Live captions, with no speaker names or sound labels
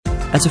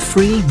As a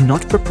free,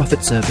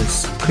 not-for-profit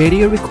service,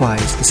 Cradio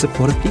requires the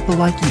support of people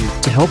like you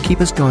to help keep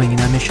us going in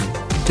our mission.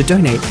 To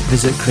donate,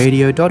 visit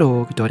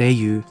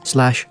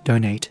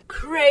cradio.org.au/donate.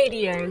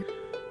 Cradio.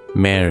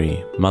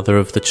 Mary, Mother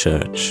of the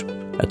Church,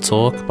 a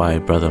talk by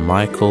Brother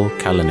Michael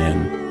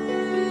Callanan.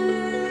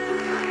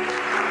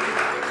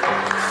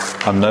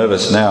 I'm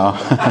nervous now.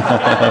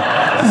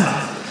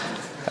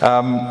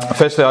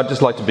 Firstly, I'd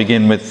just like to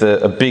begin with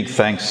a big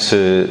thanks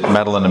to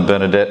Madeline and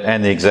Bernadette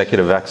and the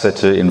Executive AXA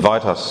to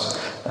invite us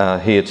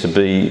here to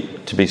be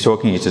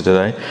talking to you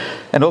today.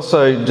 And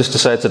also just to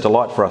say it's a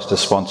delight for us to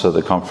sponsor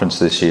the conference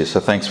this year, so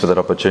thanks for that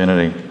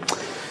opportunity.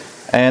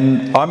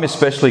 And I'm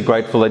especially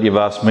grateful that you've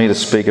asked me to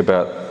speak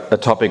about a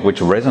topic which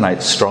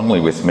resonates strongly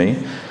with me,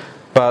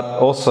 but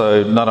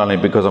also not only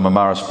because I'm a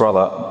Marist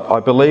brother. I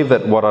believe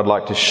that what I'd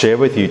like to share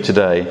with you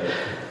today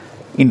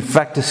in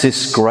fact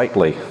assists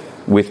greatly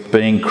with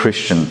being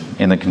Christian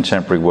in the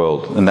contemporary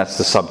world, and that's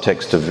the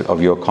subtext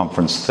of your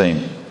conference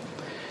theme.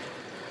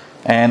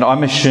 And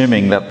I'm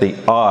assuming that the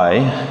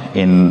I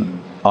in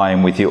I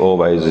am with you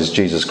always is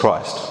Jesus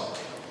Christ.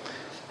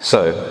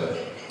 So,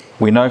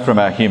 we know from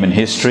our human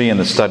history and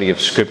the study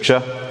of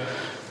Scripture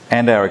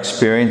and our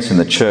experience in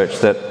the church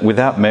that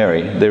without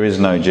Mary, there is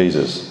no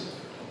Jesus.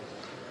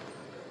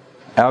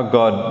 Our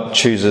God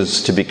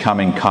chooses to become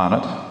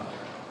incarnate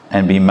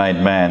and be made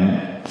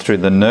man through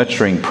the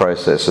nurturing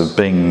process of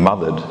being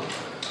mothered.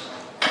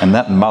 And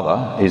that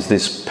mother is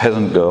this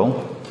peasant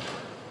girl,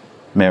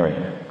 Mary.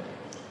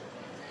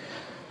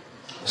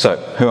 So,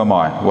 who am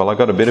I? Well, I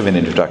got a bit of an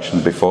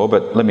introduction before,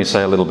 but let me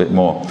say a little bit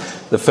more.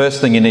 The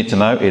first thing you need to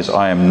know is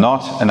I am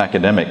not an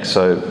academic,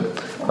 so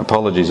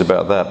apologies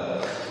about that.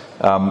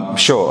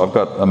 Sure, I've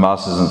got a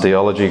Master's in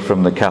Theology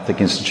from the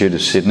Catholic Institute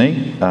of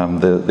Sydney,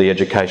 the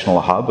educational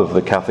hub of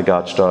the Catholic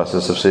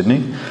Archdiocese of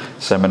Sydney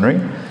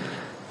Seminary,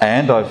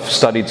 and I've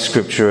studied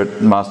Scripture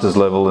at Master's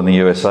level in the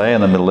USA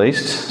and the Middle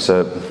East,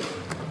 so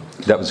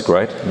that was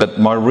great. But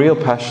my real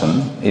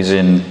passion is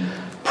in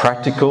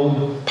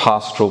practical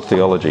pastoral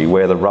theology,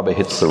 where the rubber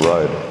hits the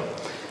road.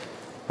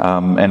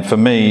 And for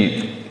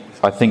me,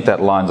 I think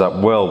that lines up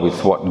well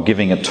with what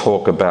giving a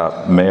talk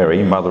about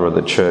Mary, Mother of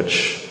the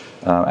Church,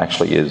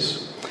 actually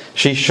is.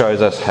 She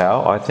shows us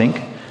how, I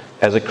think,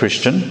 as a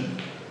Christian,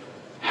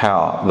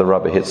 how the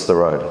rubber hits the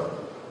road.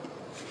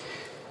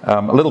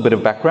 A little bit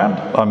of background.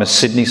 I'm a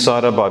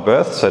Sydney-sider by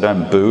birth, so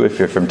don't boo if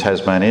you're from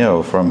Tasmania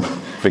or from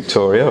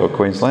Victoria or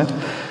Queensland.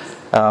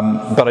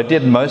 But I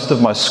did most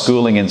of my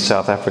schooling in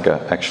South Africa,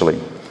 actually.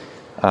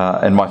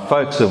 And my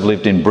folks have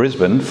lived in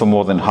Brisbane for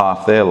more than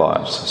half their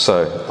lives.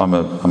 So I'm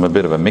a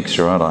bit of a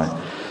mixture, aren't I?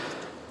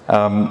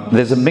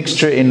 There's a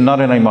mixture in not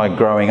only my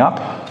growing up,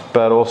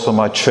 but also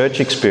my church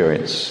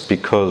experience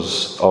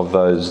because of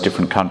those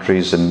different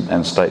countries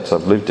and states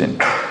I've lived in.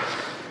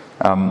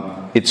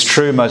 It's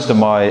true most of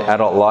my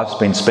adult life's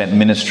been spent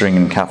ministering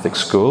in Catholic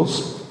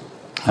schools,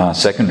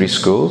 secondary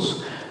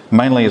schools,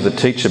 mainly as a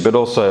teacher, but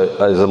also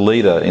as a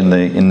leader in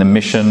the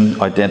mission,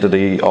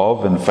 identity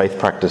of and faith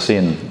practice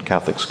in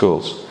Catholic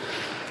schools.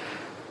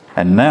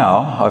 And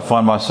now I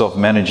find myself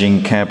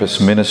managing campus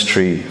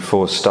ministry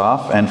for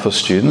staff and for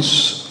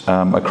students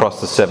across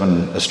the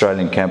 7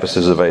 Australian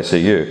campuses of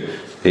ACU.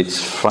 It's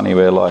funny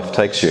where life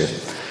takes you.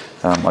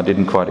 I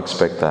didn't quite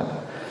expect that.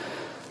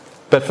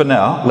 But for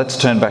now, let's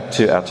turn back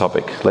to our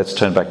topic. Let's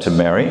turn back to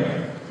Mary,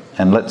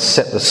 and let's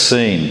set the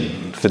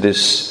scene for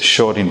this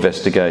short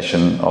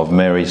investigation of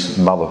Mary's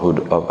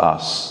motherhood of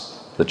us,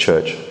 the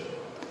Church.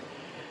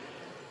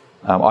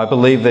 I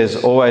believe there's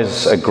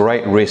always a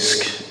great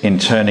risk in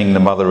turning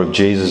the mother of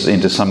Jesus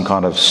into some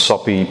kind of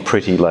soppy,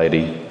 pretty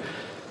lady,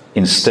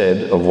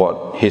 instead of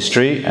what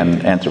history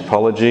and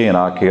anthropology and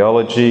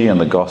archaeology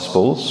and the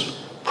Gospels,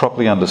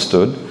 properly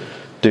understood,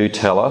 do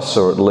tell us,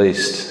 or at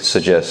least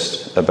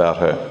suggest about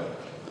her.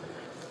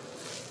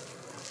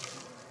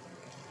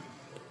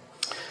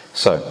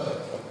 So,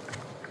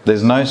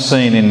 there's no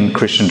scene in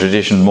Christian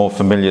tradition more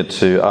familiar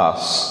to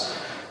us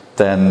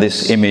than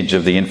this image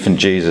of the infant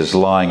Jesus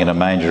lying in a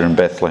manger in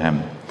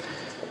Bethlehem.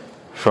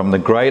 From the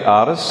great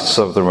artists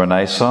of the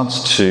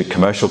Renaissance to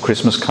commercial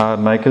Christmas card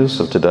makers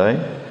of today,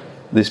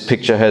 this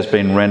picture has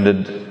been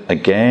rendered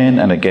again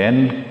and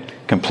again,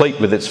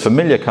 complete with its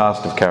familiar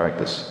cast of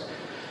characters.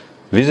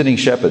 Visiting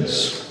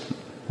shepherds,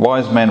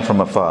 wise men from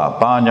afar,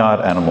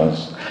 barnyard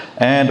animals,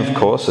 and of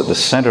course, at the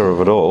centre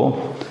of it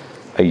all,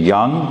 a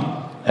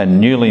young and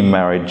newly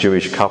married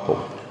Jewish couple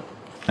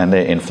and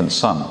their infant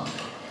son.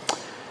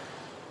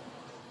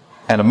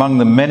 And among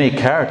the many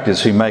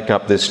characters who make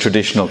up this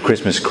traditional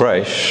Christmas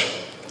crèche,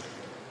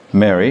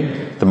 Mary,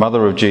 the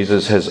mother of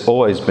Jesus, has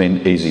always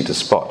been easy to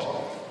spot.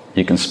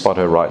 You can spot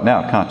her right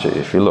now, can't you,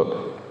 if you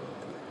look?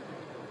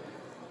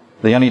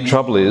 The only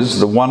trouble is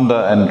the wonder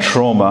and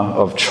trauma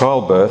of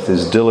childbirth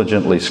is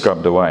diligently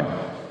scrubbed away.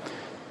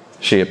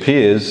 She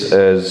appears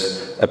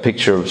as a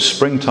picture of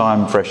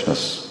springtime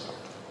freshness.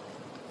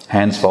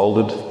 Hands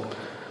folded,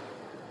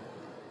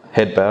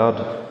 head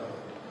bowed,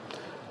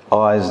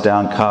 eyes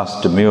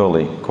downcast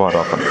demurely quite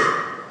often.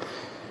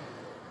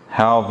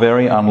 How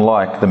very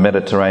unlike the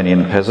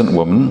Mediterranean peasant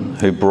woman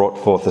who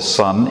brought forth a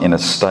son in a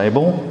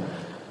stable,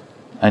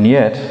 and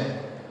yet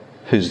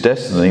whose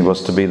destiny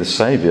was to be the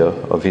saviour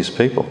of his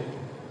people.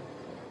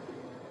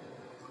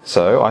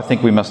 So I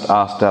think we must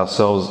ask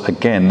ourselves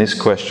again this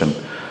question: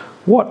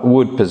 what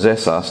would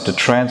possess us to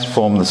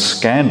transform the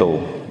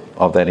scandal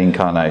of that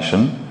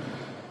incarnation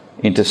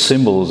into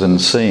symbols and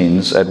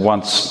scenes at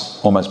once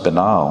almost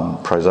banal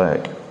and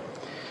prosaic?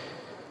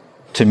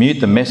 To mute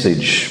the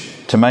message,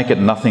 to make it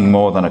nothing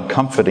more than a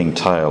comforting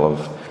tale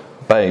of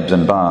babes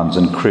and barns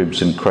and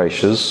cribs and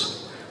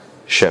creches,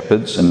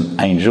 shepherds and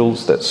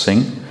angels that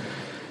sing?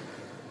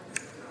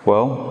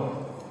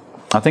 Well,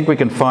 I think we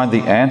can find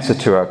the answer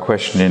to our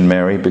question in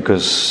Mary,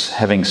 because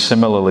having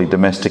similarly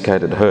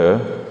domesticated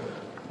her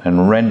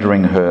and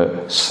rendering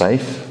her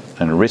safe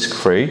and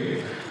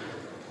risk-free,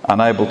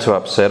 unable to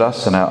upset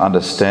us in our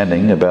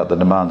understanding about the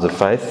demands of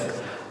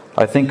faith,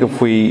 I think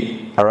if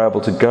we are able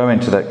to go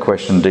into that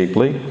question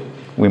deeply,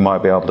 we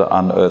might be able to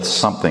unearth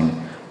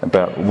something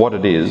about what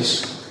it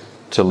is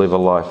to live a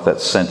life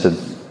that's centred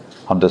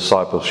on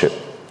discipleship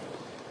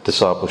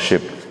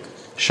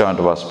shown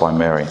to us by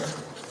Mary.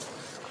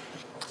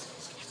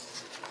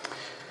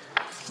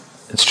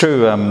 It's true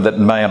that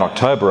May and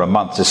October are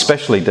months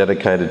especially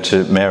dedicated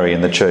to Mary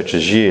in the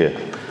Church's year.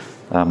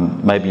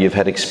 Maybe you've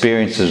had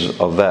experiences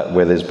of that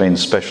where there's been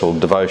special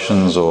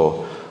devotions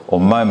or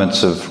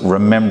moments of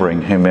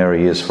remembering who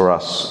Mary is for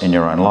us in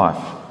your own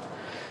life.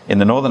 In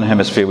the Northern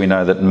Hemisphere, we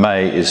know that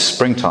May is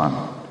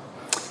springtime.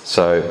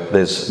 So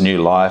there's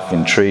new life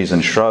in trees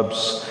and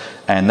shrubs,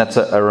 and that's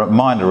a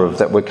reminder of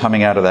that we're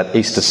coming out of that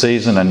Easter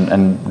season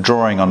and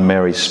drawing on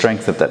Mary's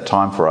strength at that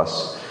time for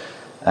us.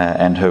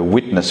 And her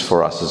witness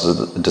for us as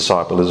a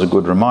disciple is a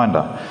good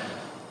reminder.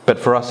 But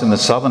for us in the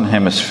Southern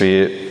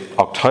Hemisphere,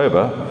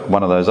 October,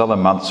 one of those other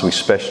months we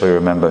especially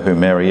remember who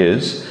Mary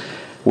is,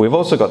 we've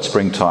also got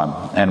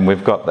springtime, and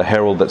we've got the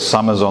herald that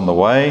summer's on the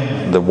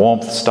way, the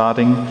warmth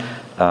starting,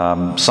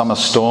 summer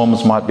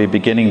storms might be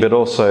beginning, but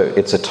also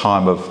it's a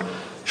time of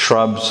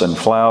shrubs and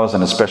flowers,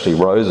 and especially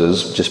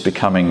roses, just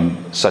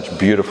becoming such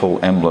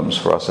beautiful emblems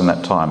for us in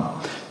that time.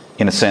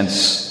 In a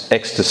sense,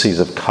 ecstasies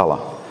of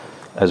colour,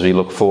 as we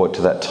look forward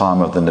to that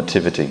time of the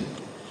Nativity.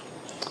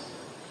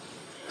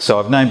 So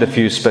I've named a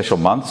few special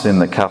months in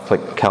the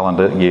Catholic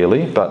calendar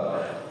yearly,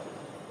 but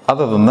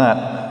other than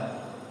that,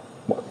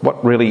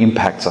 what really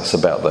impacts us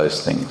about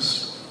those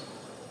things?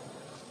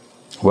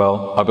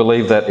 Well, I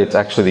believe that it's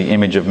actually the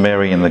image of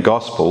Mary in the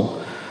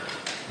Gospel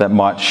that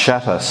might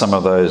shatter some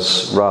of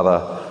those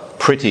rather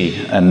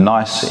pretty and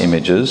nice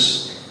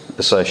images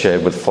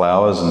associated with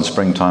flowers and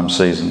springtime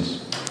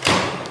seasons.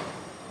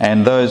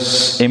 And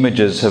those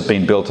images have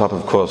been built up,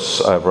 of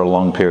course, over a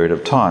long period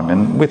of time,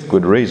 and with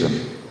good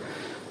reason.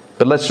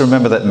 But let's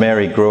remember that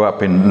Mary grew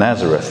up in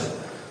Nazareth,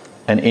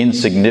 an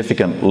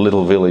insignificant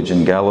little village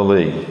in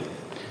Galilee.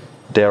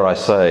 Dare I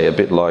say, a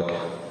bit like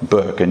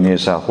Burke in New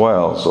South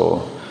Wales,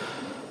 or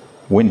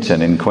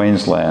Winton in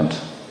Queensland,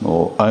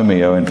 or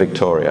Omeo in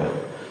Victoria.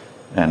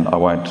 And I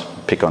won't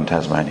pick on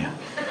Tasmania.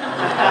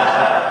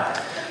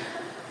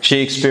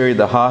 She experienced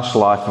the harsh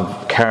life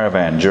of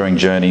caravan during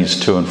journeys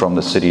to and from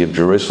the city of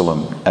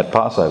Jerusalem at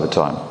Passover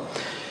time.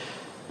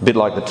 A bit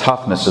like the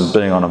toughness of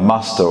being on a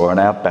muster or an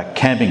outback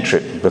camping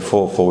trip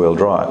before four-wheel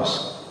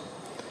drives.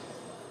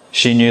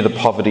 She knew the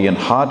poverty and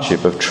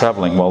hardship of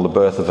travelling while the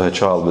birth of her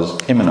child was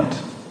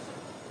imminent.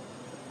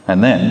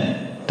 And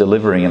then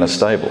delivering in a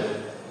stable,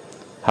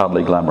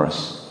 hardly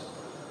glamorous.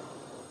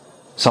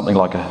 Something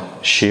like a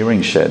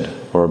shearing shed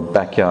or a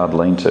backyard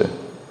lean-to.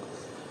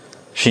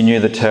 She knew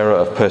the terror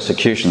of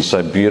persecution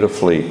so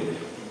beautifully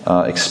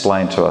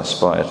explained to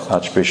us by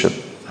Archbishop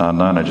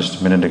Nona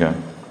just a minute ago.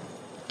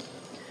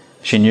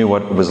 She knew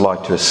what it was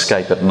like to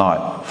escape at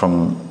night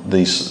from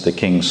the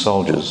king's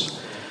soldiers.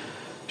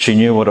 She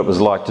knew what it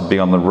was like to be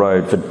on the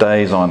road for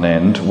days on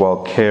end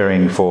while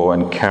caring for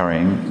and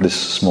carrying this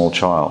small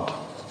child.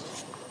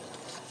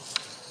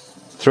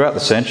 Throughout the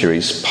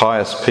centuries,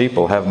 pious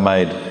people have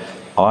made,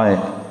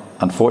 I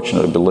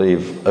unfortunately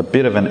believe, a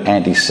bit of an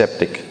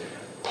antiseptic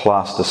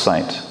plaster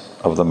saint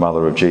of the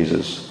mother of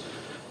Jesus,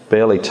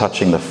 barely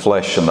touching the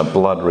flesh and the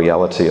blood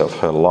reality of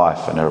her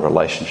life and her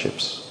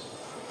relationships.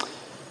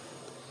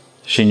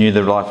 She knew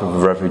the life of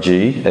a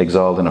refugee,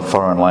 exiled in a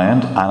foreign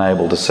land,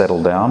 unable to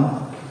settle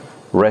down,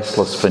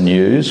 restless for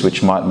news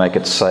which might make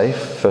it safe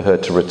for her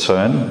to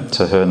return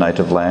to her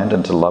native land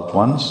and to loved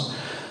ones.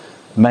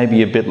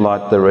 Maybe a bit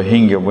like the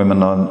Rohingya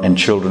women and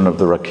children of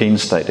the Rakhine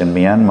state in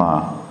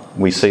Myanmar.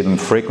 We see them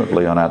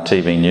frequently on our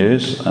TV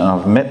news, and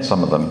I've met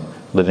some of them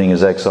living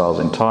as exiles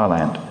in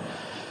Thailand.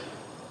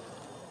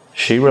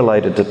 She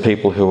related to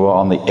people who were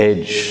on the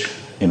edge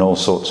in all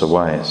sorts of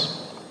ways.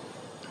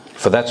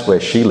 For that's where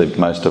she lived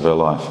most of her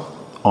life,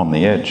 on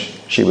the edge.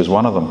 She was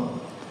one of them.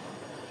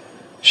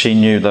 She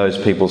knew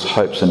those people's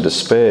hopes and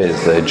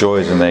despairs, their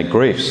joys and their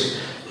griefs.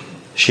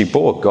 She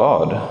bore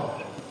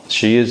God.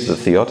 She is the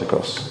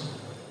Theotokos.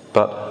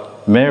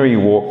 But Mary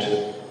walked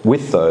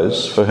with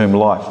those for whom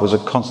life was a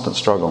constant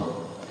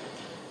struggle.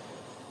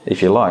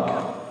 If you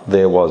like,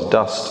 there was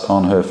dust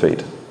on her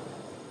feet.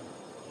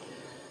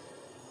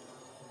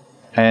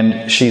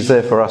 And she's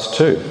there for us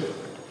too,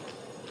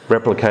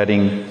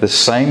 replicating the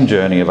same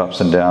journey of ups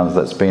and downs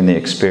that's been the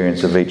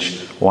experience of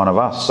each one of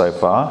us so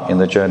far in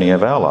the journey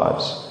of our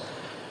lives.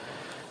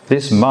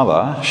 This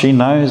mother, she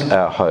knows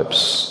our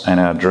hopes and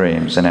our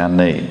dreams and our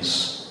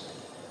needs.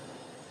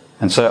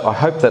 And so I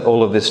hope that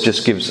all of this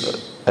just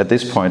gives, at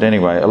this point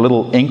anyway, a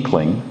little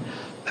inkling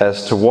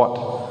as to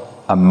what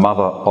a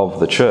mother of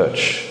the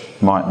church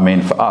might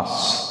mean for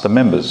us, the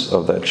members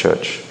of that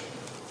church.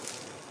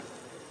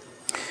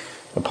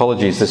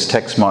 Apologies, this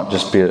text might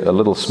just be a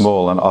little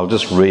small, and I'll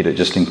just read it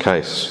just in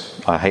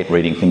case. I hate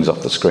reading things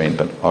off the screen,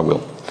 but I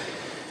will.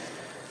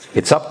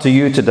 It's up to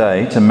you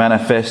today to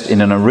manifest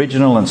in an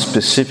original and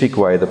specific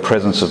way the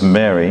presence of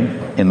Mary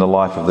in the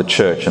life of the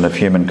church and of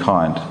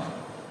humankind,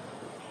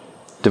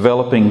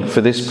 developing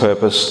for this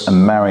purpose a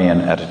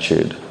Marian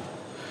attitude,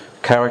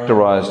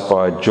 characterised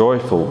by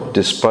joyful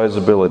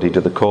disposability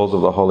to the calls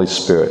of the Holy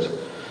Spirit,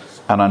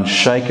 an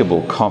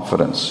unshakable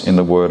confidence in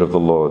the word of the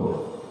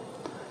Lord,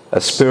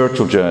 a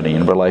spiritual journey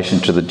in relation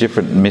to the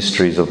different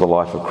mysteries of the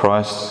life of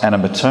Christ, and a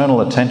maternal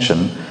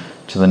attention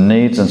to the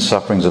needs and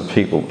sufferings of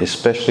people,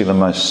 especially the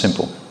most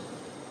simple.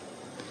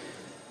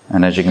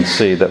 And as you can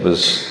see, that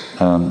was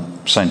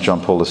St.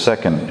 John Paul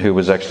II, who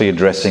was actually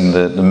addressing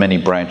the many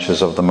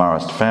branches of the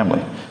Marist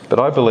family. But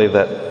I believe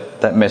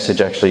that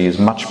message actually is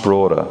much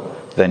broader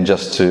than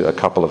just to a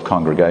couple of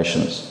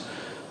congregations.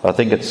 I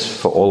think it's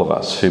for all of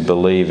us who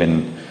believe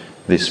in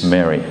this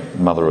Mary,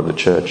 Mother of the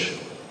Church.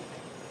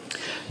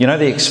 You know,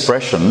 the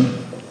expression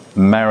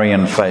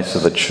Marian face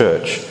of the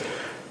church,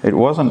 it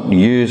wasn't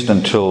used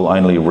until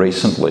only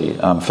recently.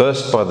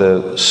 First by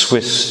the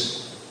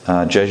Swiss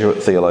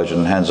Jesuit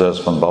theologian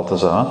Hans-Urs von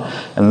Balthasar,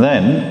 and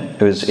then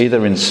it was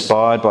either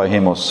inspired by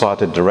him or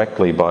cited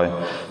directly by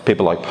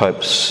people like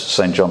Popes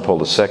St. John Paul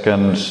II,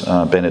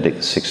 Benedict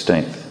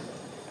XVI.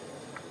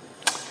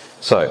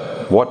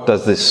 So, what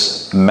does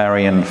this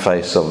Marian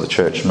face of the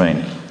church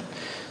mean?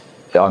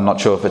 I'm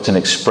not sure if it's an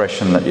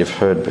expression that you've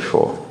heard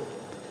before.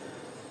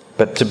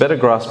 But to better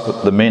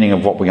grasp the meaning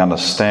of what we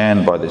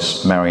understand by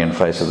this Marian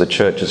face of the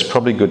church, it's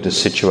probably good to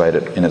situate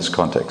it in its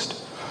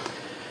context.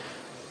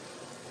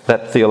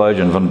 That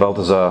theologian, von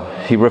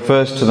Balthasar, he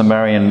refers to the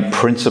Marian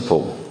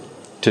principle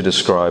to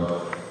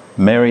describe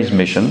Mary's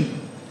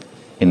mission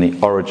in the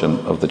origin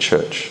of the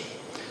church.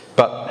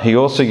 But he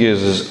also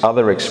uses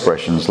other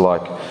expressions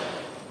like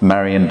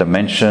Marian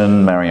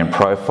dimension, Marian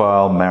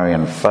profile,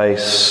 Marian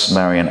face,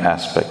 Marian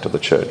aspect of the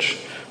church,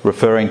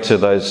 referring to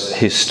those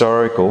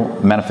historical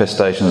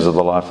manifestations of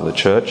the life of the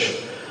church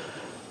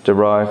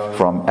derived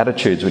from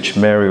attitudes which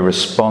Mary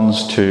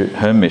responds to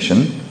her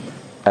mission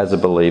as a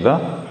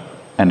believer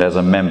and as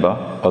a member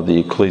of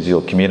the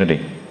ecclesial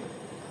community.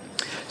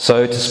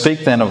 So to speak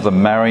then of the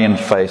Marian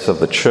face of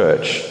the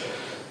church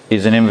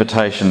is an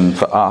invitation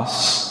for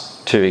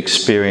us to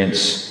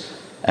experience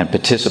and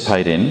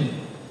participate in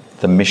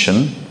the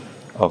mission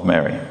of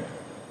Mary.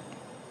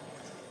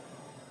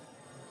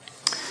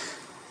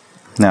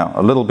 Now,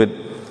 a little bit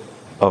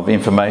of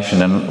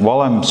information, and while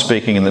I'm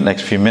speaking in the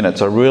next few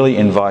minutes, I really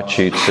invite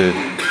you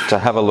to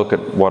have a look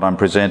at what I'm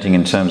presenting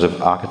in terms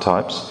of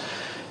archetypes,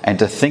 and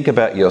to think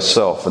about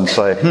yourself and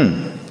say,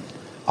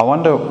 I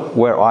wonder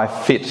where I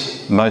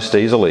fit most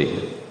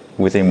easily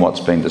within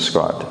what's been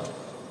described.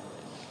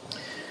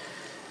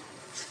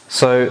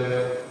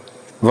 So,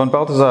 von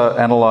Balthasar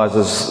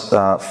analyses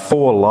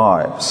 4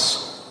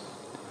 lives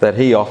that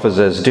he offers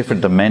as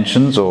different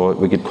dimensions, or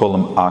we could call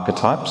them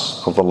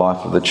archetypes, of the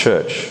life of the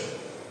church.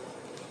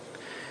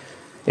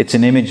 It's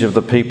an image of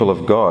the people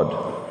of God,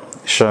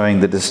 showing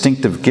the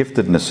distinctive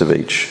giftedness of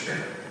each.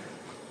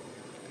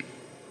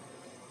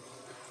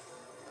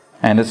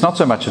 And it's not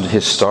so much a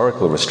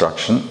historical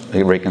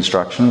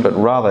reconstruction, but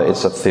rather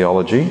it's a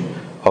theology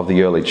of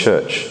the early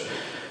church.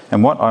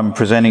 And what I'm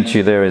presenting to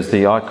you there is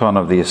the icon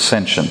of the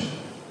Ascension.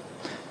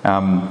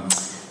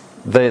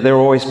 They're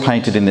always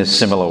painted in this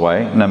similar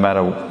way, no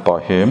matter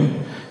by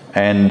whom,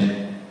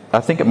 and I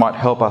think it might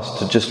help us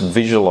to just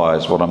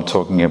visualise what I'm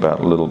talking about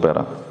a little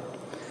better.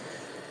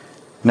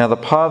 Now, the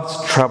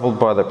paths travelled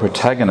by the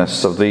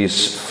protagonists of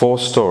these 4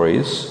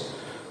 stories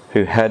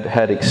who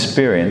had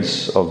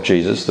experience of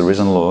Jesus, the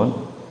risen Lord,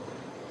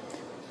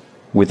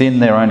 within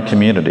their own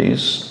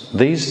communities,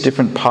 these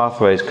different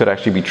pathways could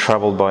actually be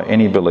travelled by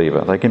any believer.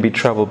 They can be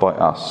travelled by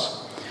us.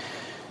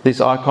 This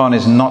icon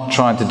is not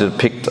trying to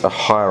depict a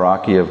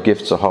hierarchy of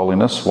gifts of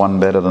holiness, one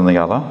better than the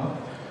other,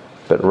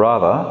 but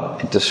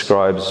rather it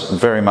describes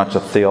very much a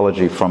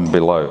theology from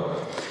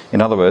below. In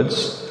other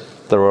words,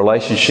 the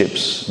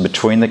relationships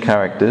between the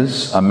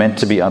characters are meant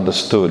to be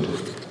understood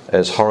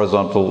as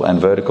horizontal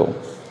and vertical,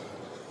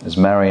 as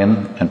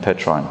Marian and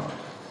Petrine.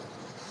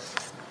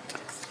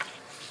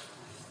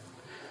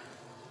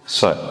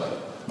 So,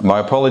 my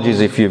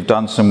apologies if you've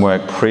done some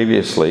work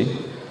previously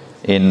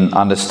in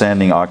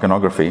understanding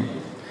iconography.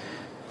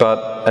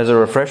 But as a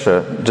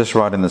refresher, just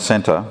right in the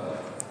centre,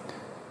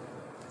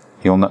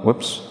 you'll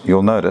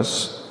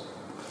notice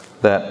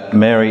that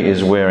Mary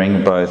is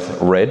wearing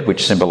both red,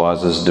 which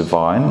symbolises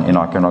divine in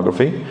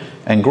iconography,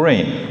 and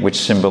green, which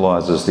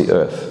symbolises the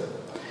earth.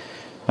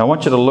 Now I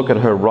want you to look at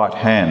her right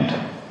hand.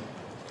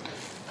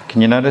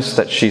 Can you notice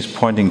that she's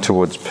pointing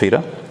towards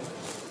Peter?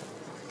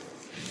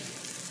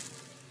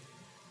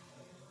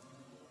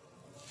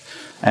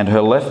 And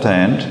her left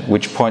hand,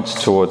 which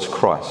points towards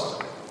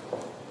Christ.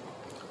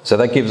 So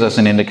that gives us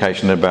an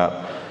indication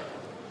about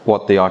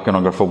what the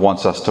iconographer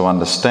wants us to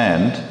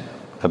understand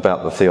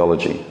about the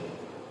theology.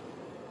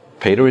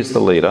 Peter is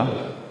the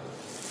leader,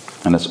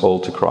 and it's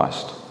all to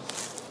Christ.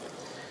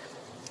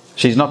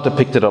 She's not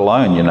depicted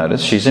alone, you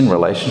notice. She's in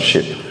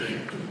relationship.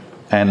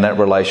 And that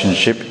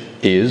relationship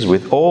is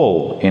with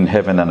all in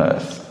heaven and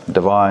earth,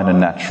 divine and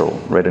natural,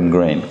 red and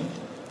green.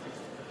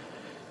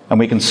 And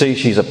we can see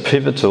she's a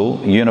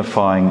pivotal,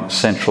 unifying,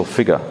 central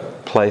figure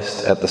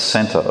placed at the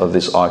centre of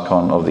this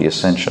icon of the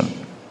Ascension.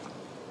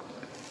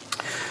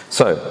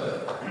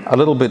 So, a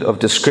little bit of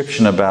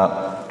description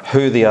about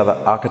who the other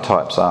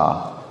archetypes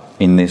are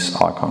in this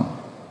icon.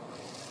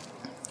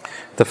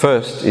 The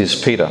first is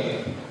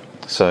Peter.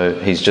 So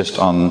he's just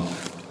on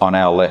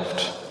our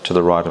left, to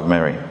the right of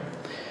Mary.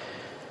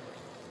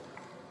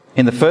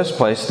 In the first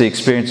place, the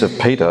experience of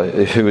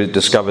Peter, who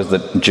discovers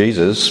that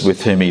Jesus,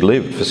 with whom he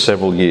lived for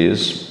several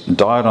years,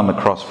 died on the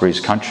cross for his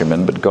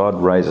countrymen, but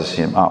God raises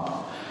him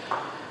up.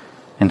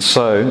 And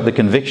so the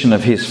conviction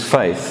of his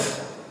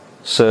faith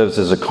serves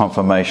as a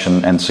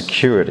confirmation and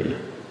security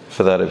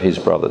for that of his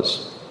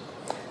brothers.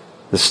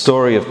 The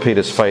story of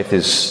Peter's faith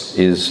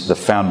is the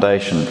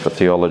foundation for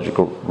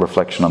theological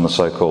reflection on the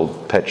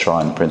so-called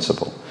Petrine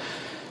principle.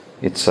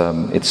 It's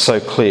so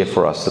clear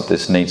for us that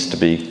this needs to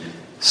be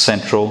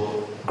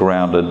central,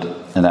 grounded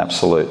and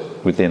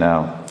absolute within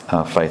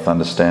our faith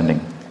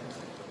understanding.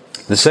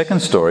 The second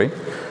story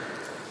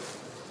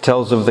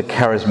tells of the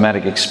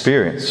charismatic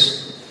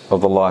experience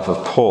of the life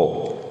of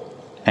Paul,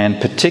 and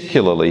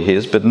particularly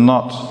his, but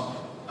not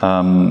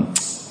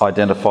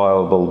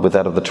identifiable with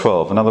that of the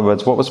 12. In other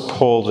words, what was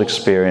Paul's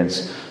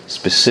experience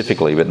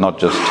specifically, but not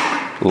just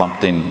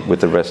lumped in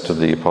with the rest of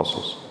the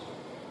apostles?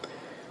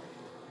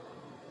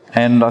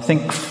 And I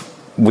think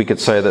we could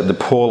say that the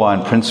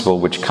Pauline principle,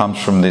 which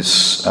comes from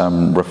this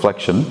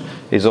reflection,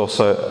 is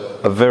also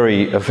a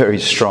very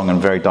strong and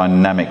very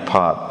dynamic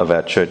part of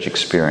our church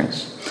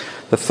experience.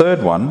 The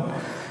third one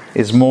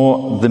is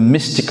more the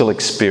mystical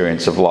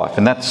experience of life,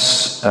 and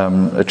that's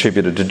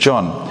attributed to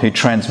John, who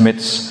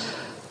transmits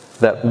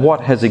that what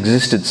has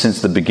existed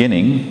since the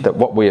beginning, that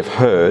what we have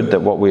heard,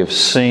 that what we have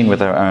seen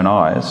with our own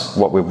eyes,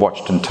 what we've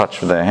watched and touched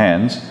with our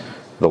hands,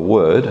 the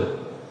Word,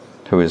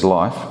 who is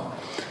life,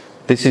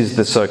 this is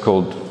the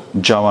so-called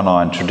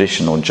Johannine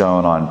tradition or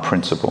Johannine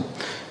principle.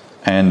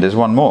 And there's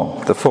one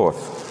more, the fourth,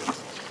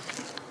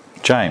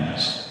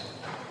 James.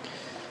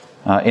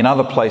 In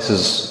other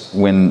places,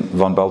 when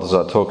von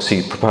Balthasar talks,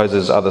 he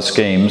proposes other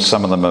schemes.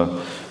 Some of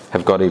them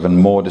have got even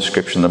more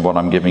description than what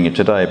I'm giving you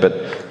today,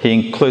 but he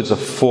includes a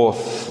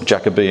fourth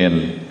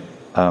Jacobean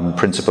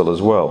principle as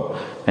well.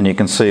 And you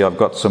can see I've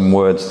got some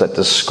words that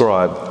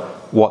describe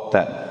what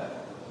that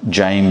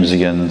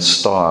Jamesian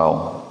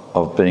style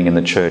of being in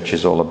the church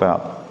is all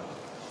about.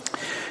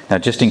 Now,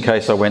 just in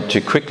case I went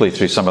too quickly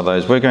through some of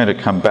those, we're going to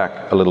come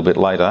back a little bit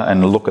later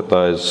and look at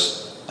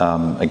those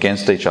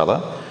against each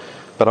other.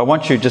 But I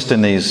want you just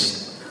in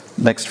these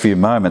next few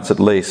moments at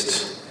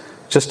least,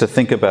 just to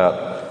think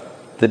about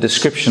the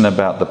description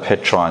about the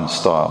Petrine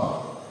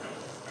style.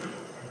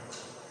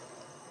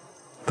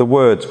 The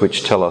words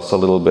which tell us a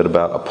little bit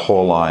about a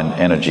Pauline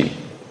energy.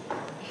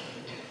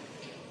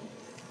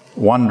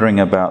 Wondering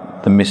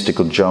about the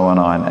mystical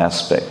Johannine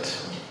aspect.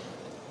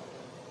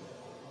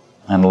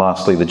 And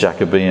lastly, the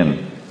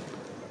Jacobean.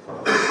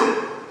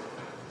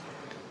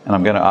 And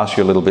I'm going to ask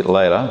you a little bit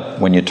later,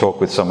 when you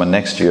talk with someone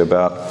next to you,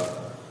 about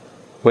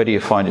where do you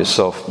find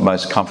yourself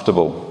most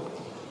comfortable?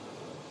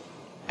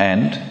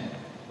 And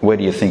where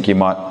do you think you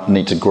might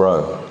need to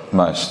grow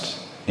most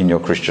in your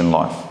Christian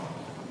life?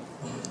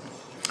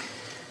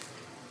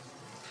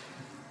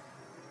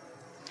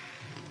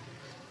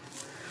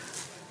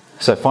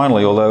 So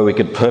finally, although we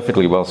could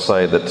perfectly well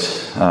say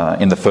that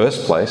in the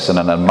first place and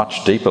at a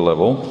much deeper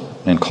level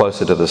and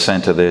closer to the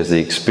centre, there's the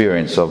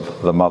experience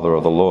of the Mother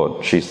of the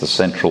Lord. She's the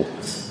central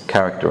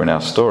character in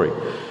our story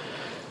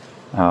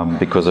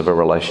because of her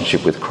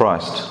relationship with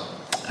Christ.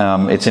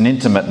 It's an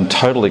intimate and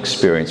total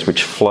experience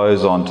which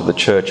flows on to the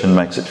church and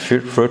makes it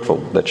fruitful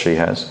that she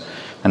has.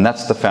 And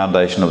that's the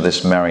foundation of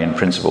this Marian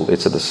principle.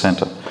 It's at the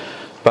centre.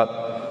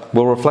 But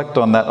we'll reflect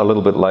on that a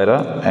little bit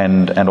later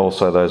and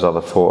also those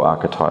other four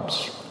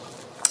archetypes.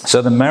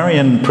 So the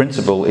Marian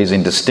principle is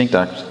in distinct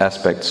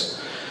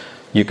aspects,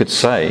 you could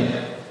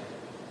say,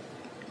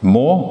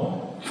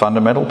 more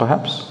fundamental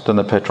perhaps than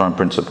the Petrine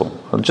principle.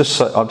 I'll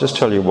just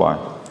tell you why.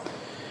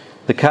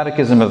 The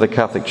Catechism of the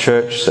Catholic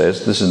Church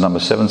says, this is number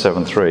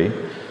 773,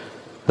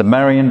 the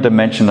Marian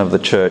dimension of the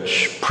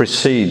Church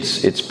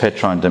precedes its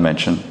Petrine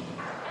dimension.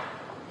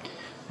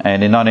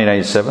 And in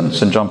 1987,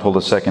 St. John Paul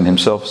II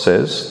himself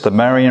says, the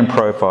Marian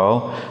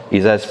profile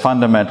is as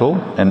fundamental,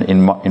 and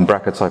in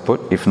brackets I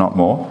put, if not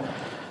more,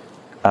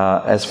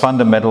 as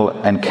fundamental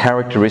and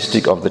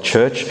characteristic of the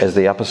Church as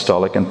the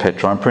Apostolic and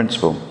Petrine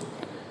principle,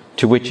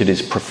 to which it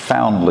is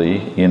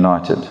profoundly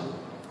united.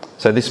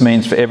 So this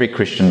means for every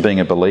Christian,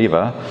 being a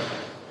believer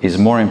is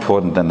more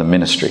important than the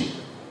ministry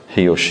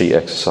he or she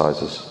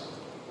exercises.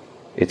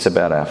 It's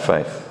about our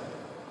faith.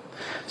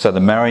 So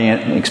the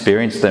Marian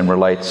experience then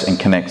relates and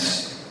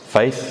connects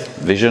faith,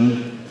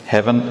 vision,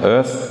 heaven,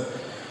 earth,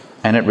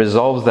 and it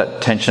resolves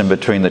that tension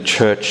between the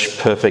church,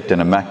 perfect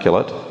and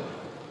immaculate,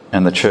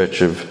 and the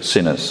church of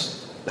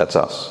sinners. That's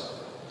us.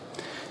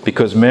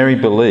 Because Mary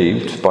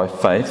believed by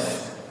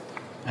faith,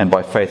 and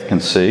by faith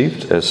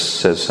conceived, as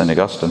says St.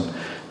 Augustine,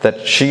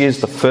 that she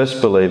is the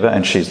first believer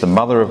and she's the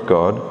mother of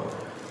God,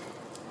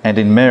 and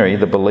in Mary,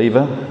 the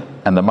believer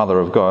and the mother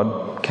of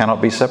God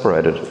cannot be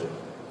separated.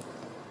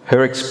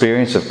 Her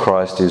experience of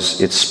Christ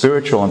it's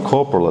spiritual and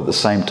corporal at the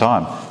same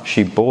time.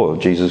 She bore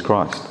Jesus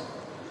Christ.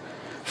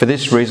 For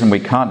this reason, we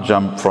can't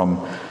jump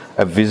from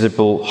a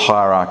visible,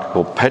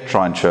 hierarchical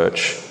Petrine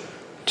church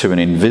to an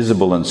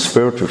invisible and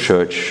spiritual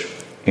church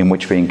in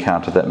which we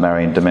encounter that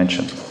Marian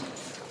dimension.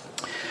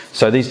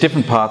 So these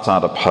different parts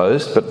aren't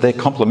opposed, but they're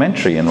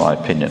complementary in my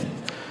opinion.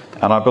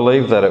 And I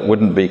believe that it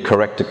wouldn't be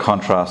correct to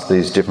contrast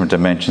these different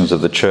dimensions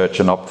of the church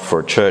and opt for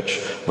a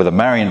church with a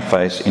Marian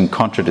face in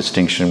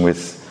contradistinction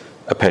with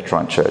a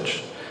Petrine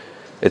church.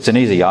 It's an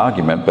easy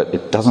argument, but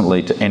it doesn't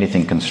lead to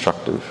anything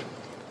constructive.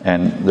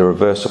 And the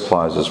reverse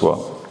applies as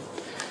well.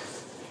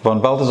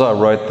 Von Balthasar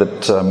wrote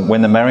that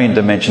when the Marian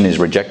dimension is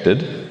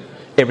rejected,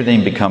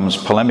 everything becomes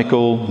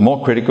polemical,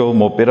 more critical,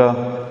 more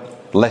bitter,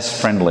 less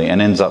friendly,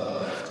 and ends up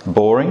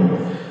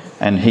boring.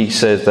 And he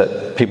says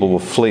that people will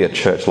flee a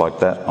church like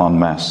that en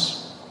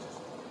masse.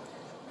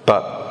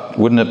 But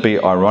wouldn't it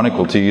be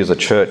ironical to use a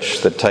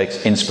church that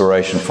takes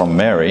inspiration from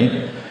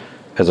Mary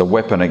as a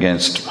weapon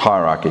against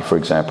hierarchy, for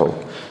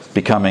example,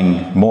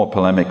 becoming more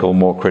polemical,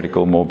 more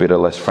critical, more bitter,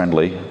 less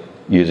friendly,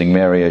 using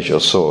Mary as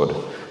your sword?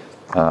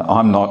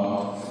 I'm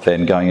not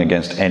then going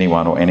against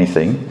anyone or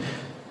anything.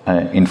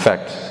 In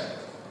fact,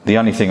 the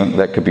only thing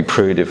that could be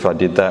proved if I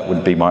did that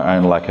would be my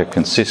own lack of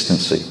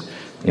consistency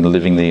in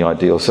living the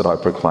ideals that I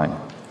proclaim.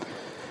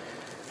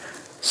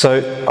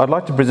 So I'd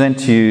like to present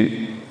to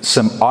you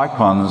some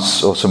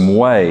icons or some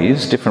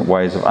ways, different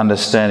ways of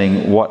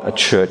understanding what a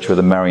church with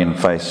a Marian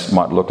face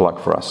might look like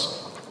for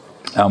us.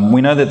 We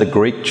know that the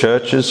Greek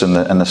churches and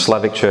the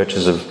Slavic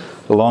churches have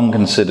long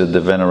considered the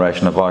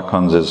veneration of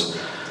icons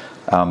as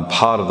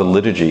part of the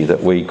liturgy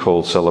that we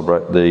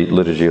celebrate the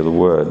liturgy of the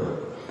Word.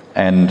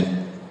 And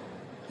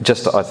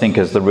just, I think,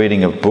 as the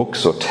reading of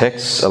books or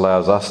texts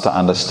allows us to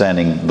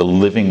understanding the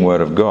living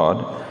Word of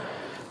God,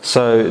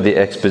 so the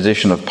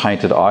exposition of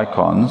painted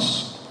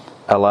icons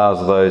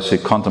allows those who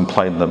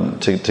contemplate them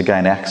to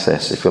gain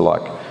access, if you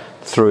like,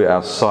 through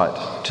our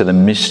sight to the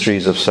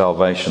mysteries of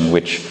salvation,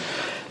 which,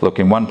 look,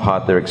 in one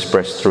part they're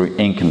expressed through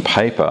ink and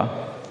paper,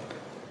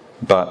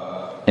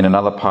 but in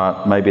another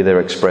part maybe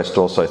they're expressed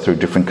also through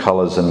different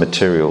colours and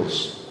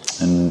materials.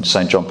 And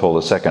St. John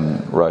Paul II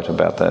wrote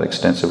about that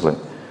extensively.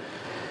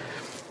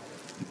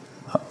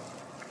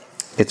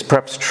 It's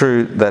perhaps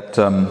true that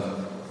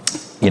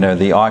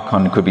the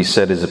icon could be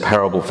said as a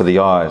parable for the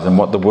eyes, and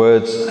what the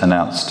words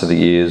announce to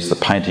the ears, the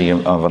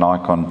painting of an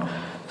icon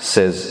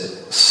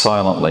says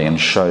silently and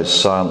shows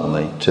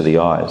silently to the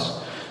eyes.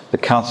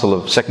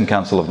 The Second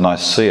Council of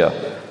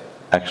Nicaea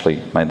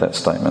actually made that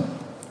statement.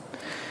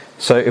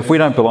 So if we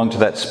don't belong to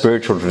that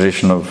spiritual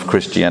tradition of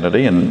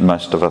Christianity, and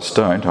most of us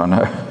don't, I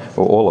know,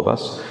 or all of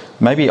us,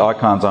 maybe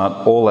icons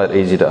aren't all that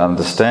easy to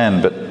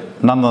understand,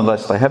 but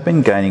nonetheless they have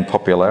been gaining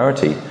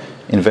popularity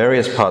in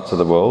various parts of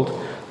the world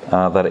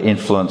that are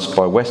influenced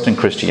by Western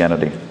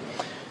Christianity.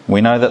 We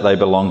know that they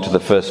belong to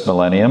the first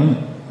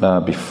millennium,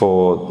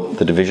 before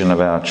the division of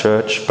our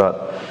church,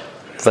 but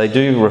they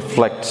do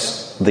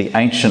reflect the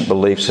ancient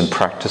beliefs and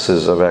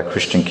practices of our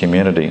Christian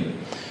community.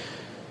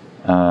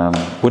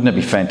 Wouldn't it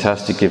be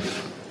fantastic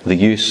if the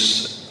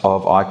use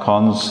of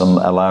icons and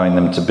allowing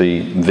them to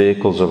be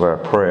vehicles of our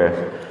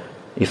prayer,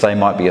 if they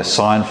might be a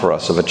sign for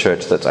us of a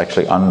church that's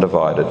actually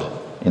undivided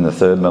in the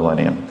third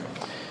millennium?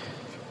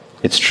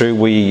 It's true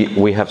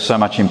we have so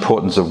much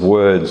importance of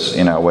words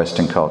in our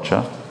Western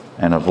culture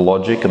and of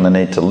logic and the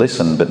need to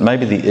listen, but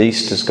maybe the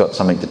East has got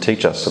something to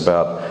teach us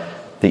about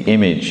the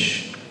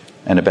image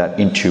and about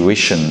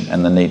intuition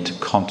and the need to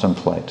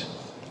contemplate.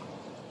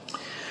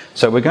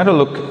 So we're going to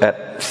look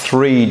at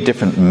 3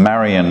 different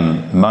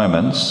Marian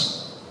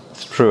moments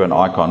through an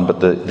icon, but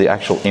the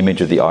actual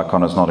image of the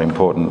icon is not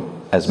important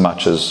as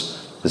much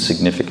as the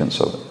significance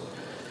of it.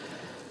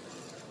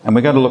 And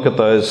we're going to look at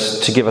those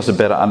to give us a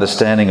better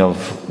understanding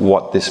of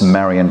what this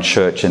Marian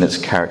church and its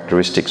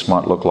characteristics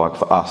might look like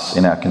for us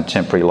in our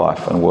contemporary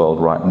life and world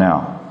right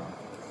now.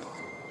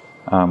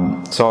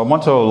 So I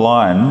want to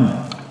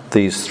align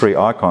these 3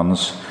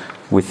 icons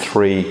with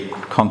 3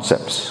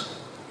 concepts,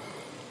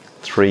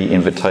 3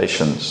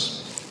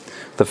 invitations.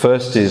 The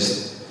first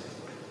is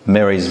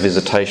Mary's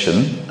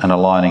visitation and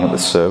aligning it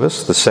with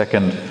service. The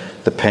second,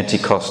 the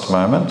Pentecost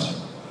moment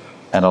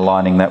and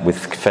aligning that with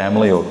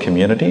family or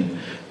community.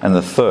 And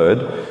the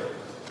third,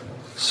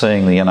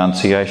 seeing the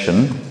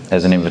Annunciation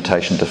as an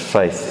invitation to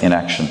faith in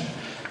action.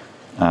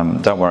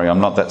 Don't worry,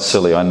 I'm not that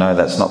silly. I know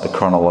that's not the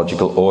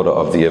chronological order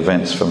of the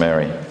events for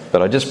Mary.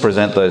 But I just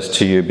present those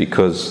to you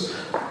because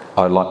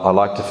I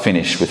like to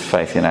finish with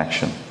faith in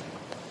action.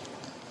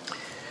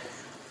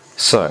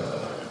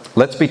 So,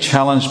 let's be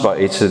challenged by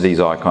each of these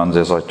icons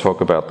as I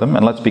talk about them,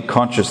 and let's be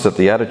conscious that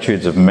the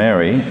attitudes of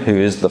Mary, who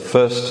is the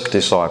first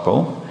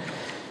disciple,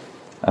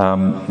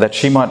 that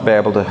she might be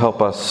able to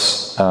help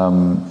us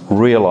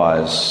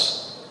realise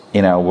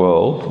in our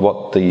world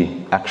what the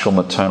actual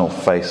maternal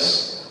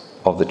face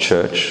of the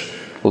church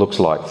looks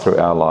like through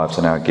our lives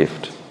and our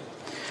gift.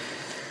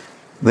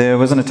 There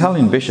was an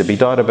Italian bishop, he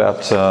died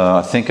about,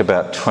 I think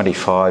about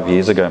 25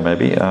 years ago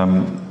maybe,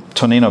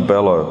 Tonino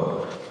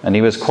Bello, and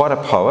he was quite a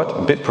poet,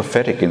 a bit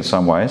prophetic in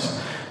some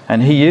ways,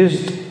 and he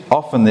used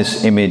often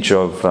this image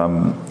of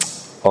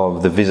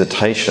the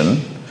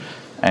visitation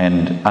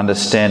and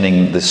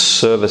understanding the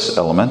service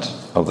element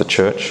of the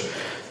church,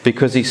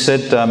 because he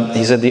said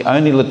the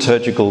only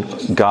liturgical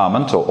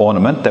garment or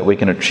ornament that we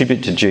can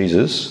attribute to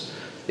Jesus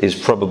is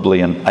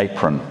probably an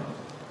apron.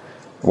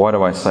 Why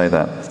do I say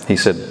that? He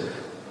said,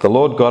 the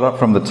Lord got up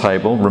from the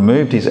table,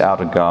 removed his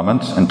outer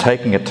garment, and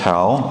taking a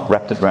towel,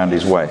 wrapped it round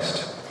his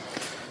waist.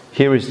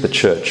 Here is the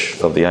church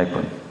of the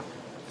apron.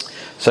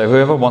 So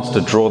whoever wants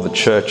to draw the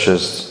church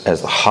as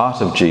the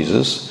heart of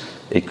Jesus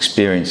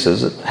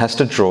experiences it has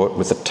to draw it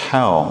with a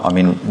towel. I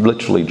mean,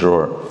 literally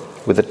draw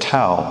it with a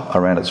towel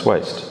around its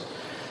waist.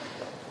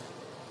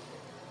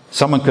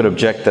 Someone could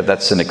object that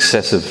that's an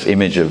excessive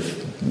image of,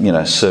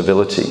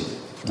 servility.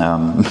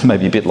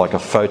 Maybe a bit like a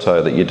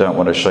photo that you don't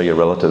want to show your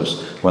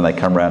relatives when they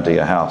come round to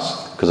your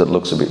house because it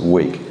looks a bit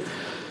weak.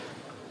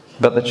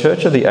 But the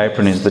church of the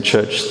apron is the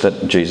church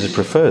that Jesus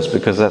prefers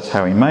because that's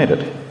how he made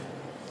it.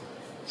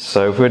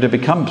 So if we're to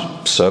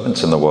become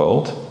servants in the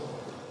world,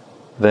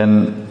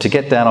 then to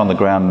get down on the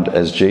ground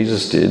as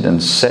Jesus did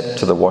and set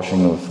to the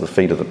washing of the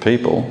feet of the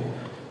people,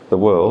 the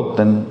world,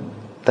 then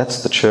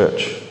that's the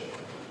church.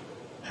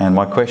 And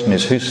my question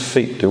is, whose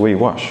feet do we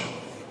wash?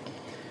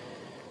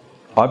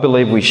 I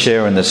believe we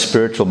share in the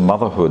spiritual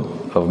motherhood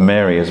of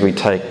Mary as we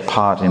take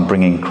part in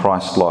bringing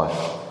Christ's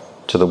life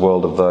to the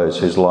world of those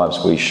whose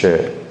lives we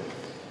share.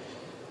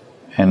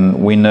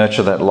 And we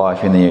nurture that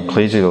life in the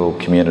ecclesial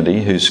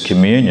community, whose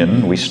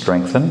communion we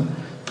strengthen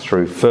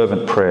through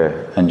fervent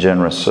prayer and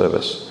generous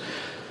service.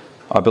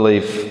 I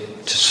believe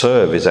to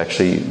serve is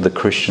actually the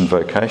Christian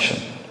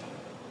vocation.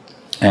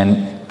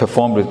 And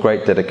performed with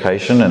great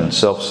dedication and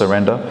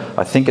self-surrender,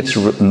 I think it's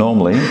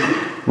normally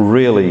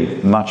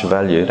really much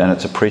valued and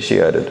it's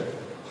appreciated.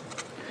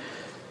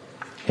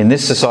 In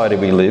this society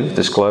we live,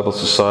 this global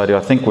society, I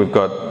think we've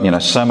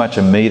got so much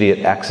immediate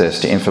access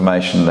to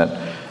information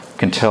that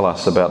can tell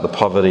us about the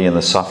poverty and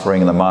the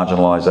suffering and the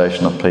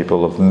marginalisation of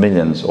people, of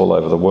millions all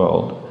over the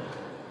world.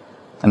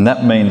 And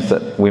that means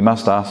that we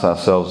must ask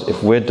ourselves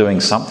if we're doing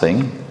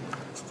something,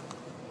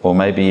 or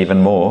maybe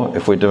even more,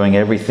 if we're doing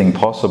everything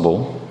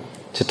possible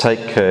to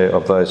take care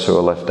of those who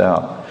are left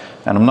out.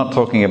 And I'm not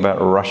talking about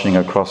rushing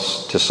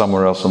across to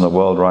somewhere else in the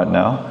world right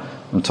now.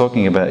 I'm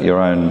talking about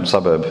your own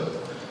suburb,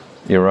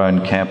 your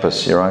own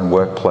campus, your own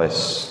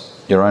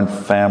workplace, your own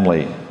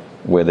family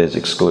where there's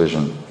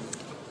exclusion.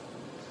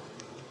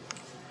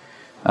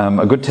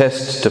 A good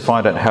test to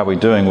find out how we're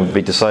doing would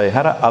be to say,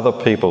 how do other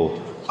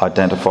people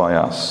identify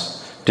us?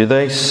 Do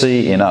they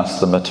see in us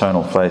the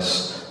maternal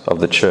face of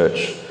the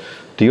church?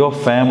 Do your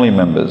family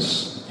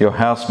members, your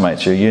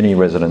housemates, your uni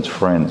residents,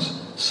 friends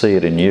see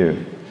it in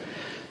you?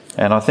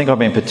 And I think I've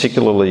been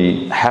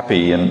particularly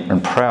happy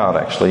and proud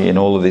actually in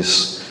all of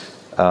this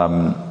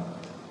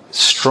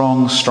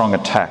strong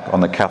attack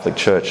on the Catholic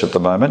Church at the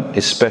moment,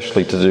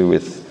 especially to do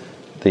with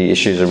the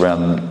issues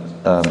around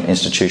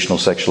institutional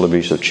sexual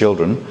abuse of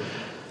children,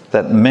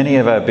 that many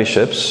of our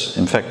bishops,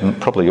 in fact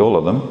probably all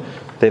of them,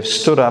 they've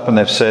stood up and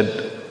they've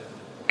said,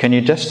 can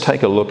you just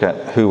take a look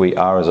at who we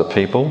are as a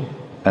people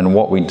and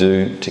what we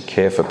do to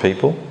care for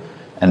people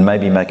and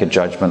maybe make a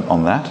judgment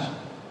on that?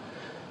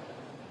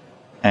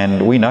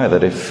 And we know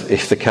that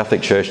if the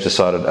Catholic Church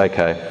decided,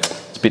 okay,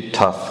 it's a bit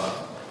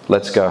tough,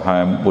 let's go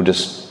home, we'll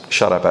just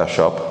shut up our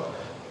shop,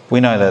 we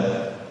know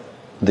that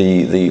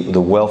the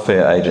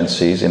welfare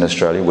agencies in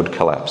Australia would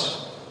collapse.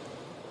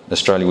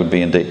 Australia would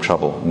be in deep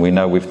trouble. We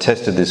know we've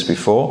tested this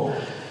before.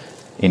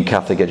 In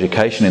Catholic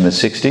education in the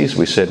 60s,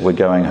 we said we're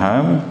going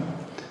home,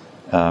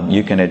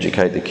 you can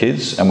educate the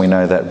kids, and we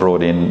know that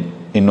brought in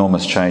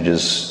enormous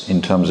changes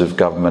in terms of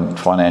government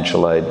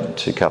financial aid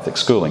to Catholic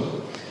schooling.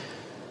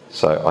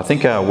 So I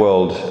think our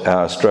world,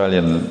 our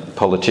Australian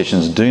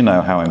politicians do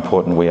know how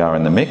important we are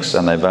in the mix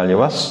and they value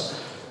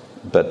us,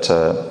 but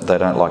they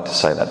don't like to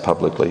say that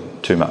publicly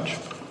too much.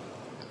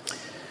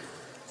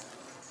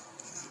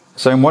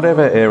 So in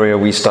whatever area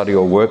we study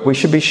or work, we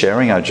should be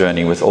sharing our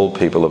journey with all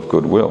people of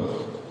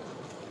goodwill.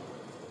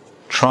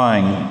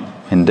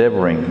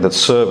 Endeavouring that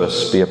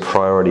service be a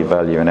priority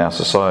value in our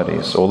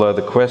societies, although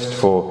the quest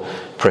for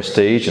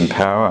prestige and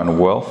power and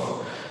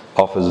wealth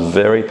offers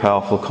very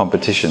powerful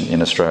competition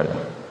in Australia.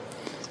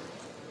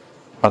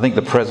 I think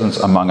the presence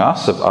among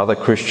us of other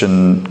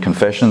Christian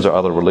confessions or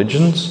other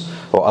religions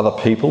or other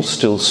people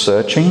still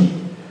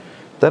searching,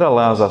 that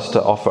allows us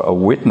to offer a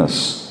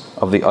witness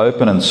of the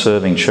open and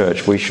serving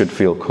church we should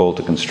feel called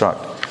to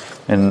construct.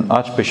 And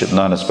Archbishop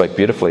Nona spoke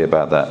beautifully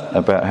about that,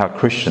 about how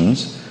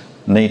Christians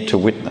need to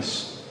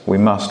witness. We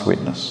must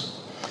witness.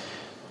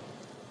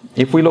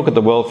 If we look at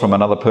the world from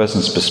another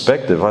person's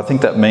perspective, I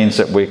think that means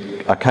that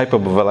we are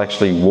capable of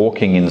actually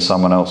walking in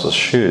someone else's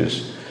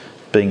shoes,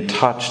 being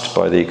touched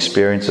by the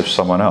experience of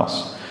someone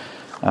else.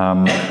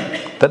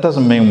 That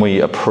doesn't mean we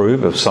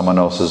approve of someone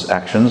else's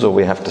actions or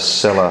we have to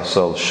sell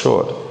ourselves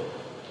short.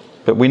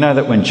 But we know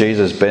that when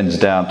Jesus bends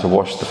down to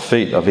wash the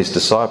feet of his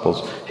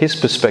disciples, his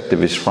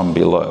perspective is from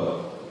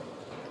below.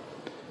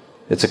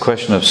 It's a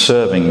question of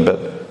serving,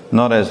 but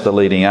not as the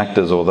leading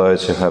actors or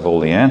those who have all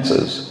the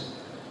answers,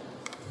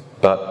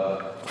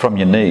 but from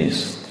your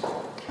knees.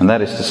 And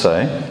that is to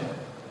say,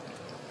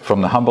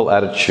 from the humble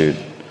attitude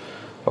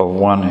of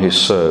one who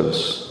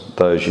serves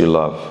those you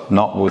love,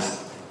 not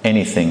with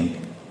anything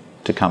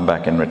to come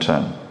back in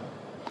return.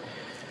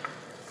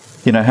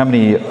 You know,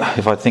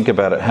 if I think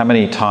about it, how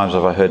many times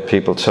have I heard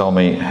people tell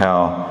me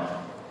how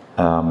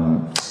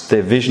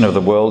their vision of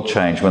the world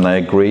changed when they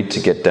agreed to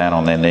get down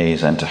on their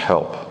knees and to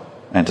help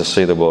and to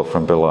see the world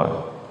from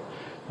below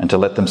and to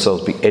let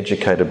themselves be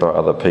educated by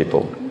other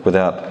people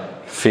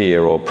without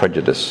fear or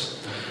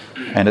prejudice.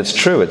 And it's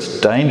true, it's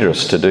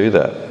dangerous to do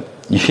that.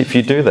 If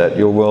you do that,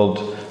 your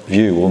world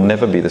view will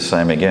never be the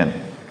same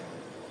again.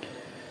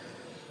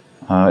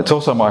 It's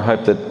also my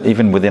hope that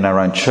even within our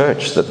own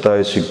church, that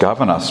those who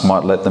govern us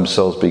might let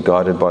themselves be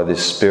guided by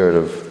this spirit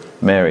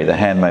of Mary, the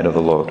handmaid of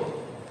the Lord.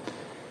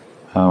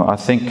 I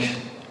think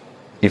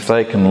if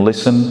they can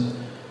listen,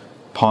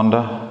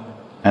 ponder,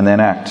 and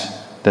then act,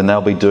 then they'll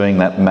be doing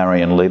that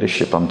Marian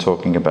leadership I'm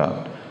talking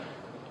about.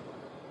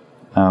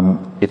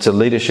 It's a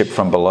leadership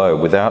from below,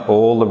 without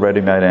all the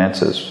ready-made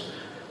answers,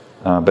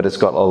 but it's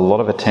got a lot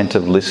of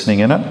attentive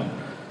listening in it,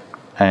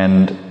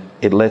 and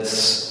it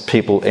lets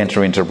people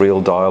enter into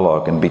real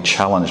dialogue and be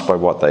challenged by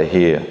what they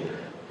hear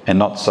and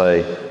not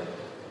say,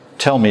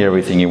 tell me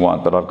everything you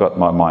want, but I've got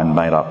my mind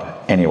made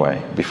up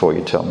anyway before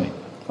you tell me.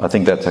 I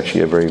think that's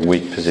actually a very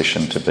weak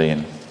position to be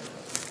in.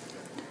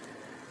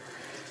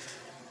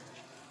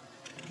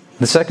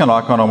 The second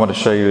icon I want to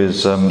show you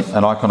is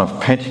an icon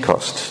of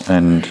Pentecost,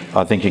 and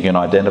I think you can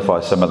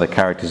identify some of the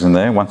characters in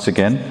there. Once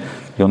again,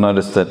 you'll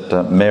notice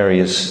that Mary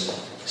is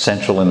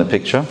central in the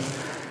picture.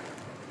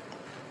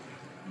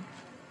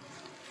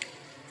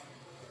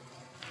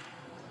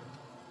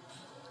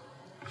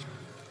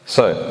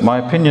 So, my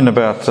opinion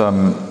about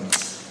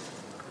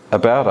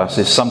us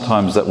is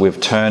sometimes that we've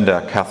turned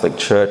our Catholic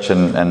Church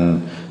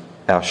and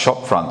our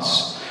shop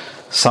fronts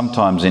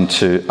sometimes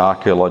into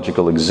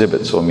archaeological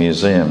exhibits or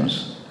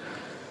museums.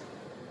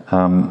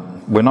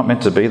 We're not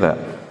meant to be that.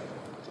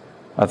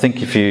 I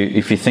think if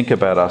you think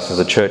about us as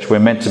a church, we're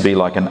meant to be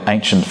like an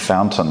ancient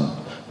fountain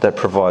that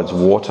provides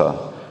water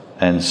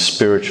and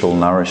spiritual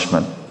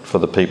nourishment for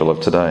the people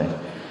of today.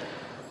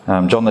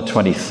 John the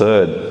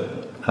 23rd,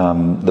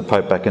 the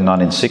Pope back in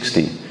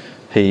 1960,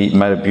 he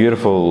made a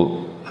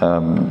beautiful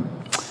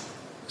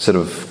sort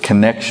of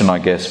connection, I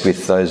guess,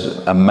 with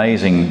those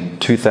amazing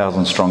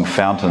 2,000 strong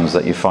fountains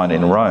that you find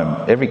in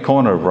Rome. Every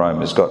corner of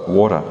Rome has got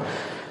water.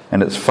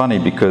 And it's funny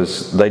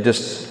because they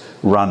just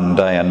run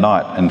day and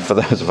night. And for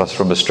those of us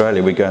from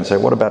Australia, we go and say,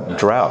 what about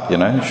drought? You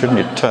know, shouldn't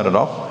you turn it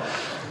off?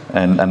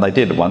 And they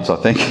did once, I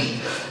think.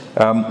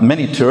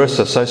 Many tourists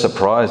are so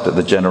surprised at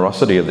the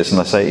generosity of this,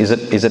 and they say, "Is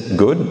it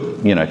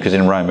good?" You know, because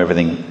in Rome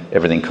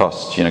everything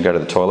costs. You know, go to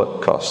the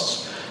toilet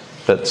costs,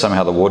 but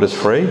somehow the water's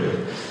free.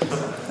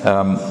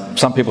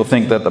 Some people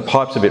think that the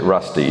pipe's a bit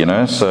rusty, you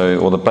know,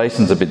 or the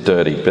basin's a bit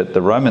dirty, but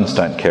the Romans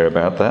don't care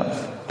about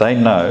that. They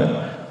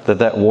know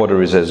that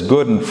water is as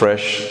good and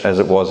fresh as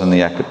it was in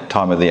the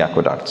time of the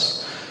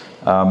aqueducts.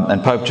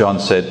 And Pope John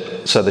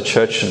said, so the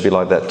church should be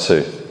like that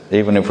too.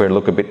 Even if we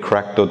look a bit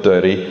cracked or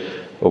dirty,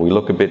 or we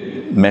look a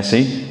bit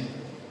messy,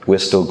 we're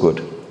still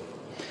good.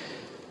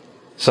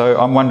 So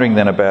I'm wondering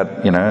then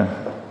about, you know,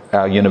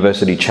 our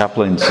university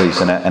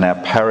chaplaincies and our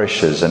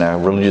parishes and our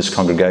religious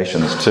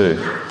congregations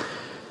too.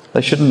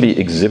 They shouldn't be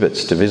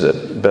exhibits to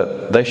visit,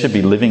 but they should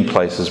be living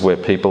places where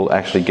people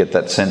actually get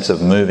that sense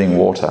of moving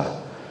water,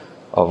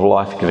 of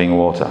life-giving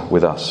water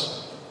with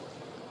us.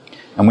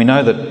 And we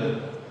know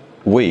that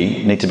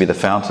we need to be the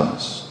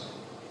fountains.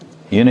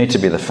 You need to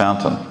be the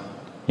fountain.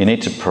 You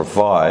need to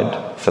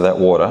provide for that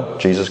water,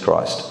 Jesus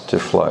Christ, to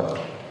flow.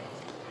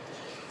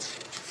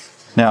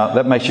 Now,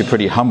 that makes you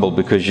pretty humble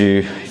because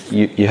you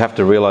have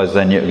to realise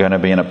then you're going to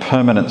be in a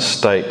permanent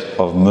state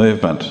of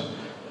movement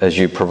as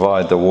you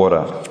provide the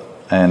water.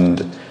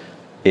 And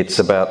it's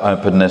about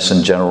openness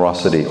and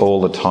generosity all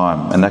the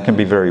time. And that can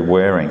be very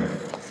wearing.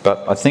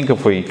 But I think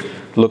if we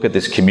look at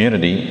this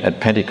community at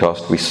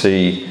Pentecost, we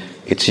see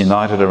it's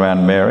united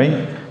around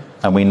Mary,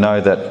 and we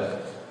know that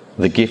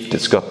the gift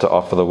it's got to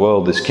offer the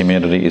world, this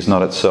community, is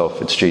not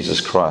itself, it's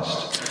Jesus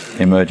Christ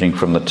emerging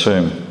from the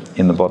tomb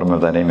in the bottom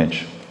of that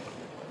image.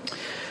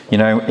 You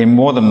know, in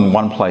more than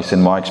one place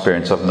in my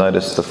experience, I've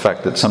noticed the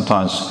fact that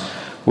sometimes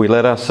we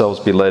let ourselves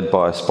be led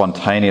by a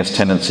spontaneous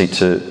tendency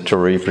to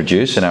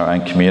reproduce in our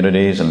own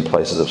communities and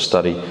places of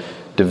study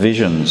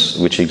divisions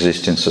which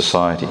exist in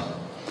society.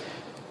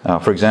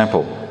 For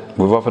example,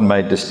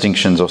 made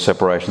distinctions or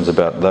separations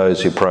about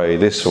those who pray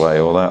this way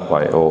or that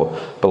way, or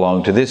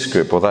belong to this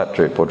group or that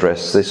group, or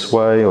dress this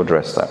way or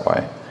dress that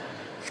way.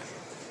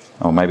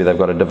 Or maybe they've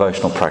got a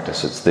devotional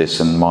practice, it's this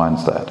and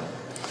mine's that.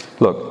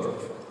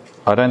 Look,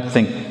 I don't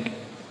think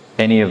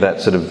any of that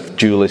sort of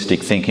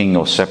dualistic thinking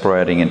or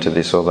separating into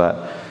this or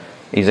that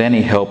is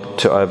any help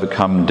to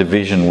overcome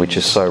division which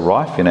is so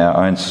rife in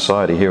our own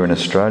society here in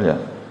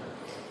Australia.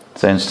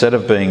 So instead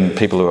of being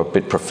people who are a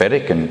bit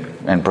prophetic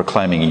and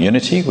proclaiming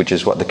unity, which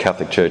is what the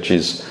Catholic Church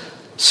is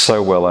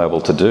so well able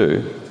to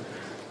do,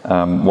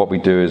 what we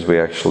do is we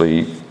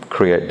actually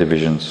create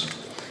divisions.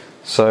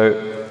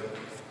 So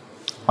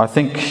I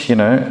think,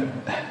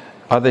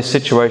 are there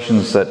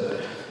situations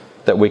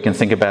that we can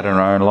think about in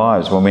our own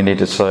lives when we need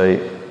to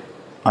say,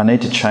 I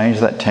need to change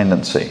that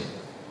tendency?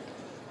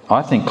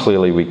 I think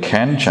clearly we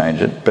can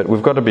change it, but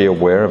we've got to be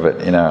aware of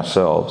it in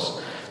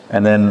ourselves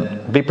and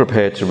then be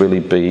prepared to really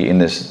be in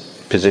this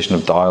position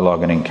of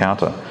dialogue and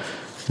encounter,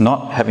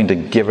 not having to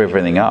give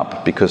everything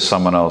up because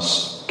someone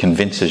else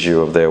convinces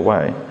you of their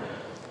way,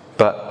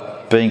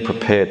 but being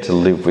prepared to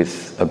live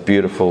with a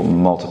beautiful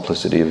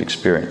multiplicity of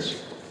experience.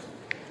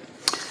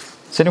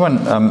 Has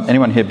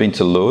anyone here been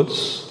to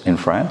Lourdes in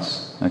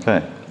France?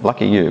 Okay,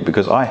 lucky you,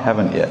 because I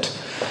haven't yet.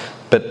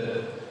 But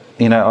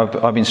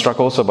I've been struck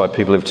also by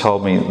people who've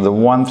told me the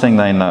one thing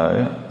they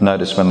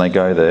notice when they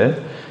go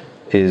there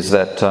is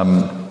that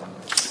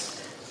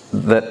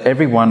that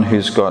everyone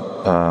who's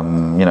got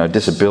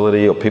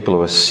disability or people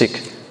who are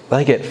sick,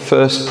 they get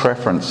first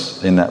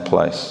preference in that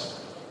place.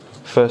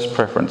 First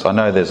preference. I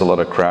know there's a lot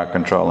of crowd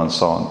control and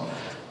so on,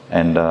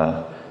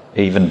 and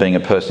even being a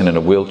person in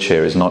a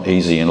wheelchair is not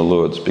easy in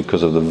Lourdes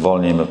because of the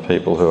volume of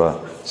people who are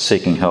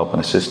seeking help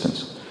and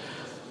assistance.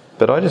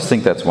 But I just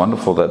think that's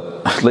wonderful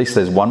that at least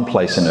there's one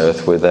place on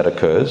earth where that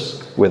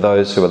occurs, where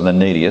those who are the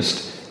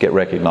neediest get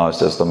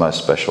recognised as the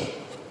most special.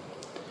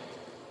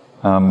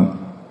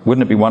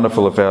 Wouldn't it be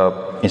wonderful if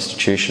our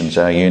institutions,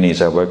 our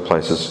unis, our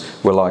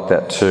workplaces were like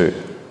that too?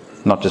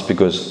 Not just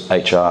because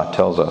HR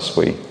tells us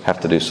we have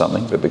to do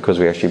something, but because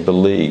we actually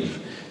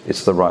believe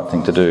it's the right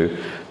thing to do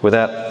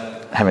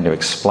without having to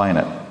explain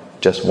it,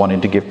 just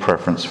wanting to give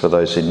preference for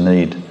those who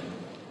need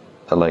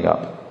a leg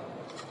up.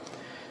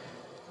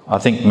 I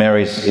think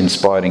Mary's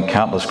inspired in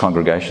countless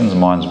congregations,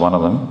 mine's one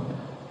of them,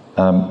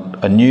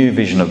 a new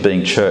vision of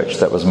being church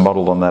that was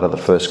modelled on that of the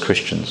first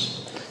Christians.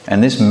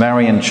 And this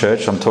Marian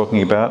church I'm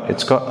talking about,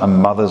 it's got a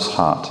mother's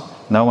heart.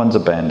 No one's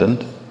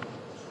abandoned.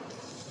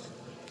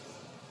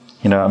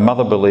 A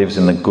mother believes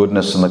in the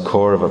goodness and the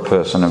core of a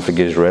person and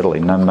forgives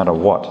readily, no matter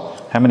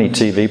what. How many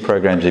TV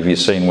programs have you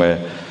seen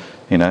where,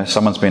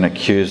 someone's been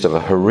accused of a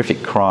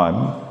horrific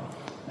crime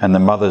and the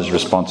mother's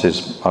response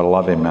is, I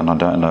love him and I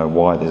don't know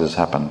why this has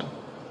happened.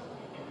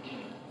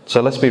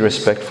 So let's be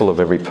respectful of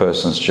every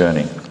person's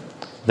journey.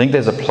 I think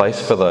there's a place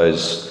for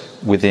those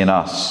within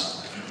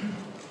us,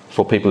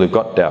 for people who've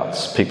got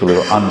doubts, people who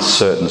are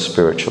uncertain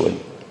spiritually.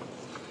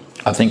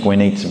 I think we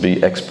need to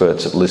be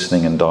experts at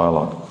listening and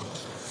dialogue.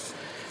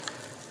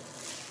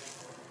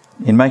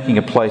 In making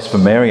a place for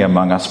Mary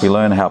among us, we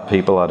learn how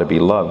people are to be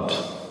loved,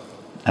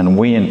 and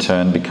we in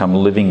turn become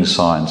living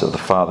signs of the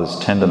Father's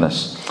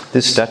tenderness.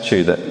 This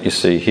statue that you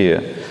see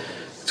here,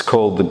 it's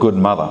called the Good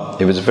Mother.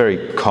 It was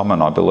very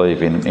common, I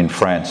believe, in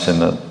France in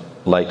the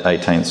late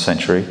 18th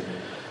century.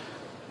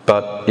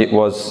 But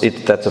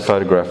that's a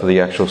photograph of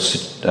the actual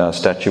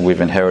statue we've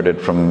inherited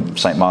from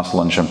St.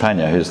 Marcel and Champagne,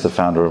 who's the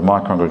founder of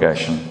my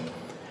congregation.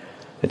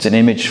 It's an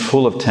image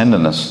full of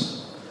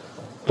tenderness.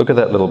 Look at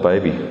that little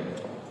baby,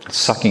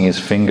 sucking his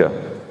finger.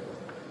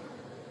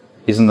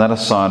 Isn't that a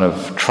sign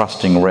of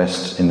trusting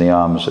rest in the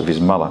arms of his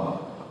mother?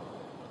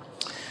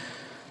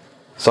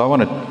 So I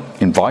want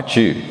to invite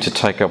you to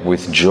take up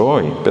with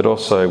joy, but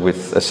also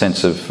with a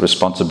sense of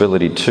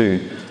responsibility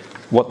too,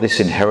 what this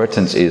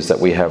inheritance is that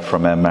we have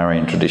from our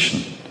Marian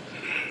tradition.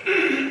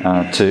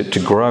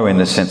 To grow in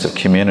the sense of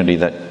community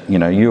that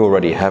you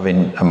already have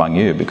among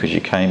you because you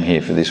came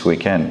here for this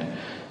weekend.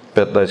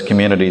 But those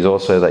communities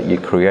also that you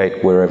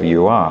create wherever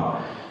you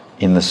are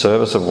in the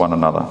service of one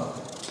another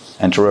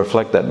and to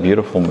reflect that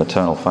beautiful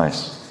maternal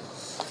face.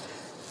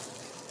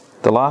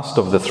 The last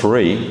of the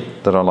three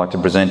that I'd like to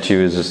present to you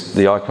is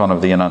the icon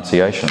of the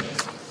Annunciation.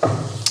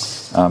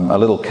 A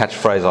little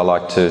catchphrase I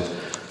like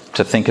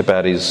to think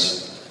about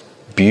is,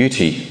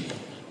 beauty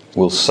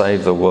will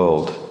save the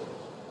world.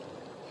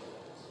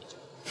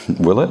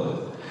 Will it?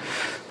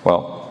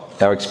 Well,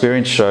 our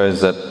experience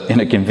shows that in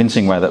a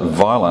convincing way that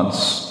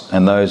violence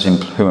and those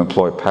who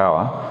employ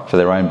power for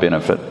their own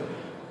benefit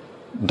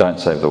don't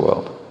save the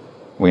world.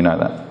 We know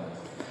that.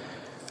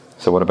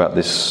 So what about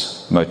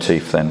this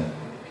motif then?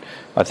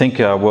 I think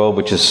our world,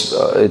 which is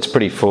it's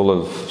pretty full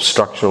of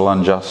structural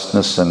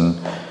injustice and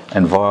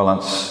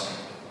violence,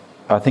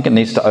 I think it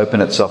needs to open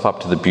itself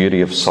up to the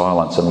beauty of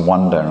silence and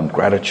wonder and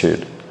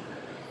gratitude.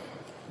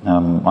 I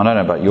don't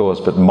know about yours,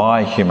 but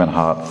my human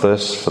heart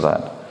thirsts for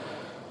that.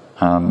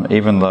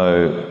 Even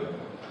though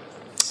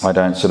I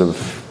don't sort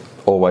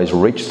of always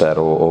reach that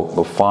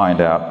or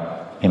find out,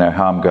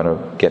 how I'm going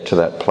to get to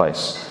that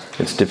place.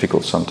 It's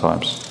difficult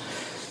sometimes.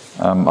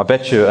 I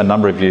bet you a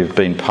number of you have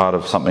been part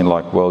of something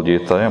like World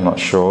Youth Day, I'm not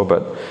sure,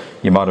 but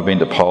you might have been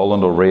to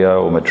Poland or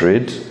Rio or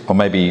Madrid, or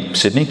maybe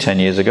Sydney 10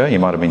 years ago. You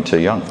might have been too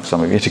young,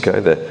 some of you, to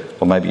go there.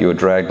 Or maybe you were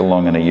dragged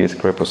along in a youth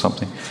group or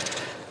something.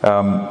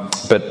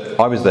 But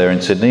I was there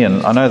in Sydney,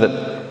 and I know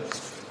that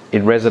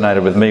it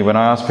resonated with me when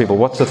I asked people,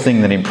 what's the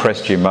thing that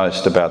impressed you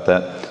most about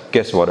that?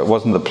 Guess what? It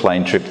wasn't the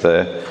plane trip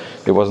there.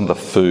 It wasn't the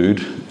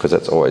food, because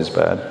that's always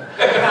bad.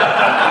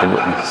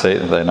 See,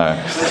 they know.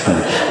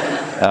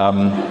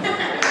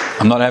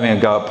 I'm not having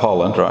a go at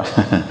Poland, right?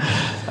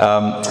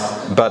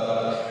 But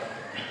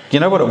you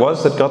know what it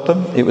was that got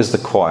them? It was the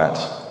quiet.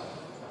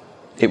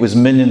 It was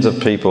millions of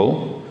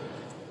people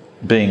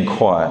being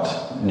quiet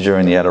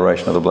during the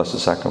adoration of the Blessed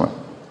Sacrament.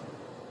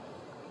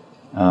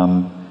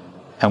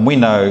 And we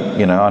know,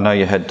 I know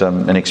you had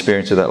an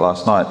experience of that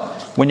last night.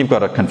 When you've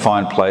got a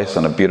confined place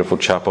and a beautiful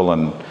chapel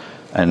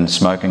and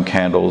smoke and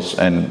candles,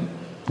 and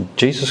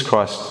Jesus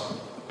Christ,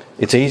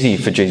 it's easy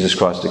for Jesus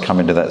Christ to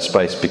come into that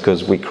space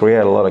because we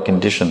create a lot of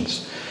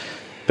conditions.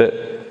 But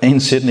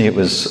in Sydney, I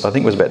think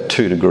it was about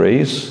 2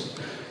 degrees.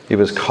 It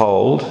was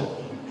cold.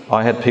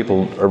 I had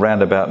people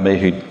around about me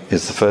who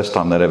is the first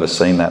time they'd ever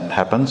seen that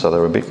happen, so they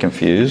were a bit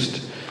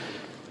confused.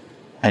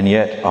 And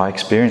yet I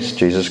experienced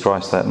Jesus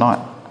Christ that night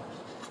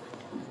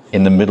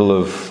in the middle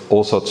of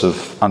all sorts of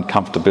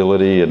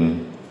uncomfortability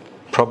and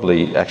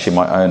probably actually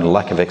my own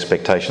lack of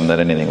expectation that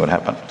anything would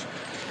happen.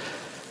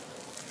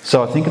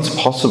 So I think it's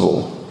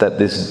possible that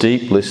this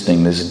deep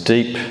listening, this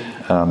deep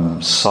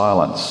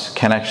silence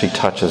can actually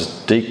touch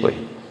us deeply.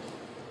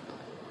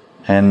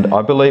 And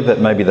I believe that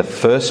maybe the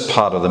first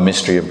part of the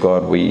mystery of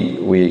God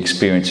we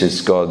experience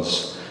is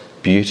God's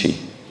beauty,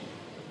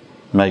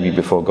 maybe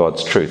before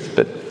God's truth,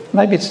 but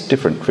maybe it's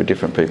different for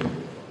different people.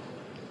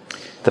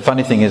 The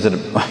funny thing is that,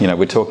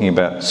 we're talking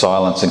about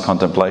silence and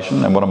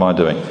contemplation, and what am I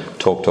doing?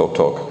 Talk.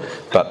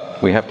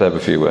 But we have to have a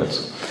few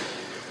words.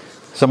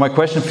 So my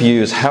question for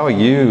you is, how are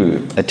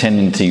you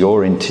attending to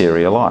your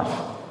interior life?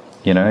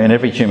 In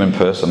every human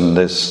person,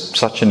 there's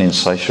such an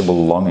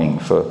insatiable longing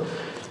for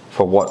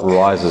what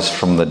rises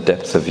from the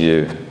depth of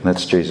you.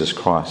 That's Jesus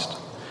Christ.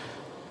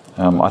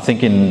 I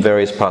think in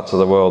various parts of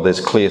the world there's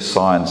clear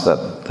signs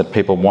that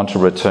people want to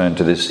return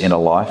to this inner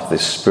life,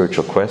 this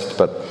spiritual quest,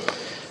 but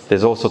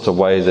there's all sorts of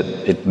ways that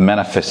it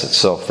manifests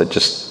itself that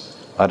just,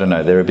 I don't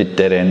know, they're a bit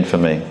dead end for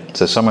me.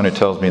 So someone who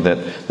tells me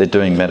that they're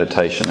doing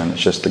meditation and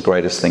it's just the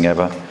greatest thing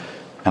ever,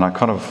 and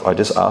I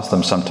just ask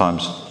them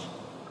sometimes,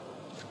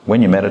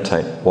 when you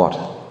meditate, what?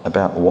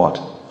 About what?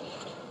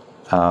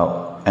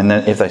 And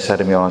then if they say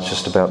to me, it's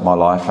just about my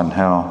life and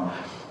how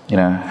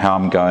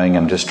I'm going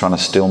and just trying to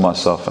still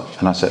myself.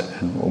 And I say,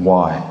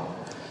 why?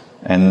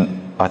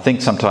 And I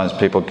think sometimes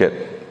people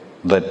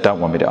they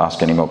don't want me to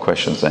ask any more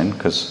questions then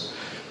because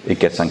it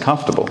gets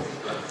uncomfortable,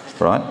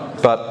 right?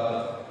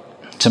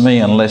 But to me,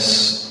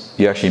 unless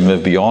you actually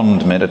move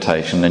beyond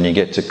meditation and you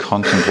get to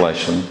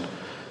contemplation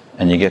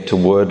and you get to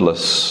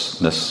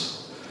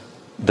wordlessness,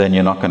 then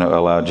you're not going to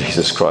allow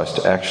Jesus Christ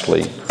to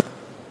actually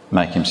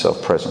make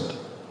himself present.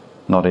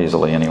 Not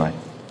easily, anyway.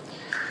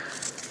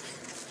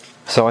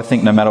 So I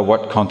think no matter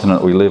what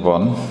continent we live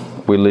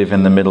on, we live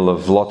in the middle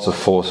of lots of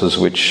forces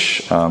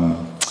which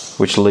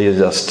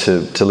lead us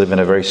to live in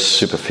a very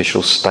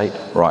superficial state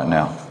right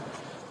now.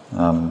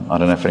 I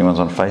don't know if anyone's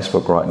on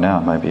Facebook right now.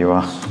 Maybe you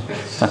are.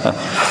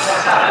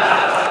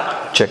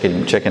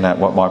 checking out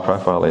what my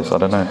profile is. I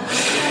don't know.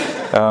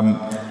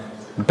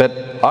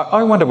 But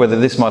I wonder whether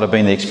this might have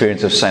been the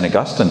experience of St.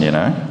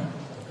 Augustine,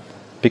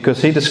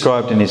 because he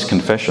described in his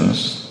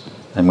Confessions,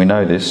 and we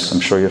know this,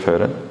 I'm sure you've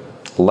heard it,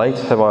 late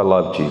have I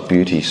loved you,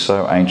 beauty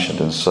so ancient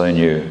and so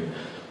new.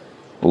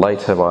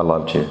 Late have I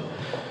loved you.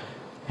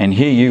 And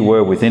here you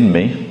were within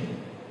me,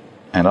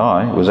 and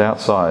I was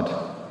outside.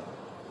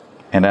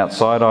 And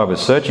outside I was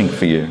searching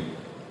for you.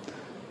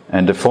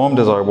 And deformed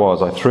as I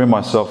was, I threw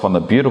myself on the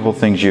beautiful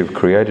things you've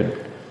created.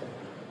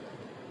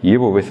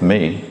 You were with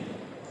me,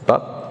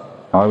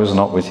 but I was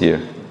not with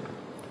you.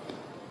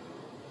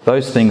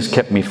 Those things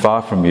kept me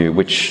far from you,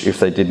 which, if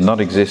they did not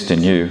exist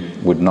in you,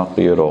 would not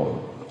be at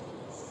all.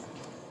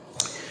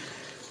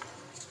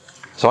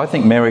 So I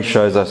think Mary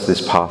shows us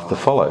this path to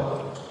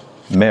follow.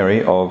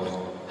 Mary of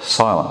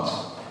silence,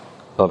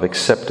 of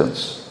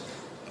acceptance,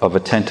 of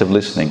attentive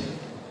listening.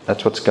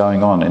 That's what's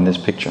going on in this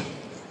picture.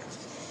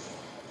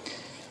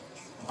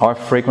 I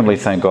frequently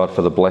thank God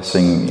for the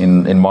blessing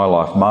in my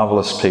life.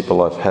 Marvellous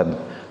people I've had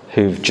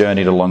who've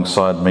journeyed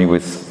alongside me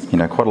with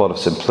quite a lot of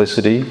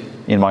simplicity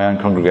in my own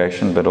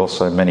congregation, but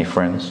also many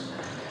friends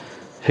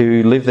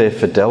who live their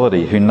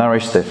fidelity, who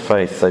nourish their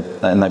faith,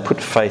 and they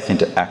put faith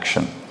into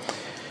action.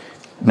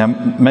 Now,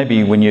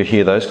 maybe when you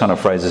hear those kind of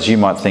phrases, you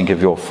might think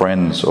of your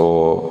friends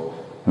or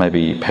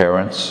maybe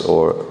parents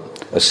or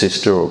a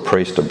sister or a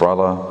priest or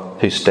brother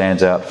who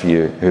stands out for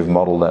you, who've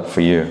modelled that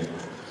for you.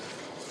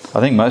 I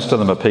think most of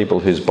them are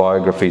people whose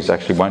biographies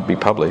actually won't be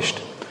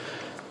published,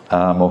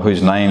 or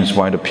whose names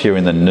won't appear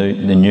in the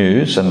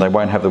news, and they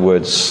won't have the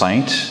word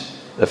saint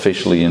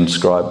officially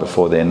inscribed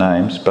before their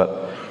names,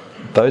 but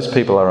those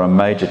people are a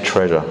major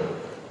treasure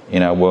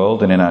in our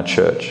world and in our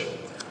church.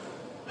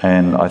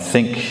 And I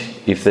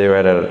think if they're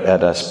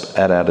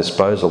at our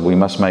disposal, we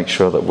must make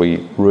sure that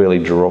we really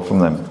draw from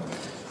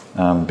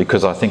them,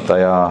 because I think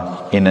they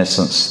are, in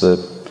essence,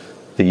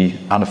 the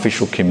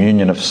unofficial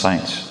communion of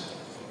saints.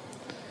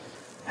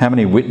 How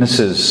many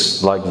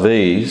witnesses like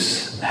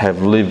these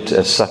have lived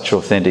as such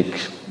authentic,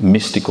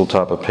 mystical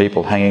type of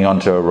people, hanging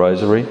onto a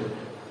rosary,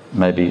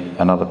 maybe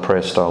another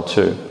prayer style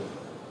too?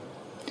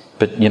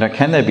 But,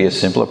 can there be a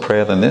simpler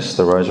prayer than this,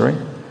 the rosary?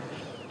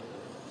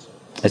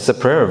 It's the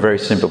prayer of very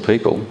simple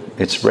people.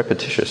 It's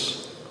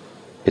repetitious.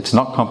 It's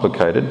not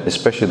complicated,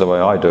 especially the way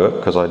I do it,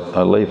 because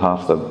I leave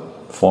half the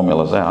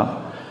formulas out.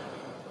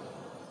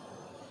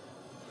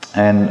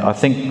 And I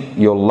think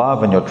your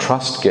love and your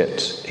trust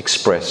get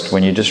expressed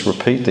when you just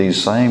repeat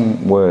these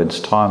same words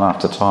time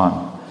after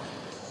time.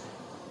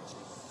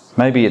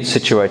 Maybe it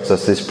situates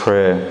us, this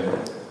prayer,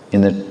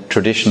 in the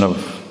tradition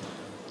of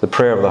the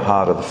prayer of the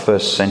heart of the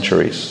first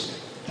centuries,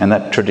 and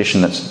that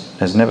tradition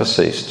has never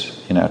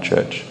ceased in our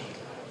church.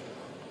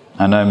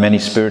 I know many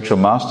spiritual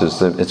masters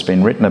that it's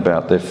been written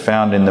about. They've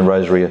found in the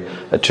rosary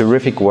a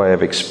terrific way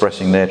of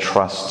expressing their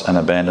trust and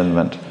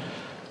abandonment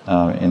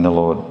in the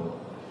Lord.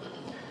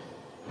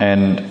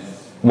 And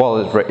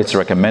while it's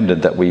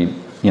recommended that we,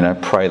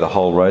 pray the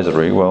whole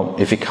rosary, well,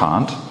 if you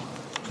can't,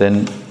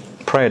 then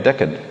pray a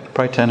decade,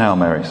 pray 10 Hail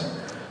Marys.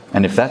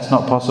 And if that's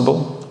not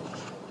possible,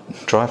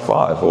 try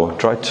 5 or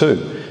try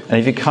 2. And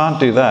if you can't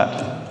do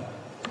that,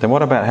 then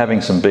what about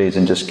having some beads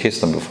and just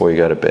kiss them before you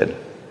go to bed?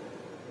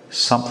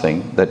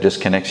 Something that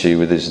just connects you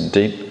with this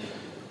deep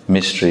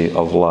mystery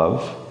of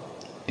love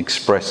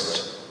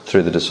expressed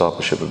through the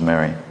discipleship of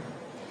Mary.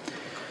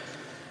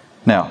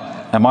 Now,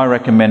 am I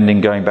recommending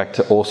going back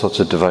to all sorts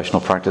of devotional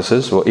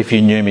practices? Well, if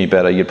you knew me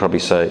better, you'd probably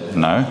say,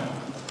 no,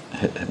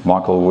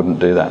 Michael wouldn't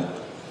do that.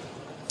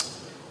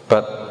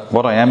 But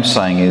what I am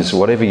saying is,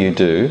 whatever you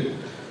do,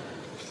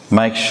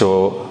 make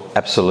sure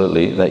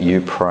absolutely that you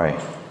pray.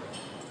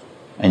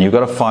 And you've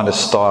got to find a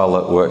style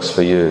that works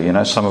for you.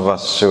 Some of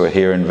us who are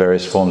here in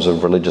various forms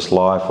of religious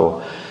life,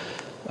 or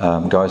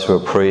guys who are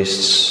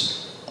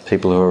priests,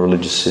 people who are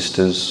religious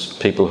sisters,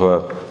 people who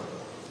are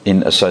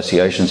in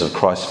associations of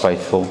Christ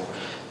faithful,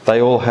 they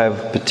all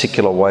have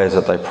particular ways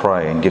that they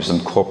pray and gives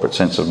them corporate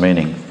sense of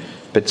meaning.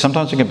 But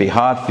sometimes it can be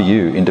hard for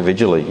you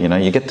individually.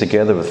 You get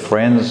together with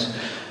friends,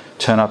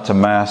 turn up to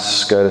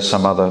Mass, go to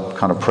some other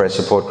kind of prayer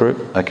support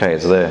group. Okay,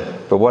 it's there.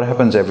 But what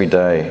happens every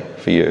day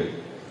for you?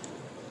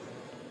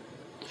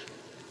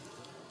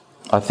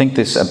 I think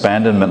this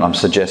abandonment I'm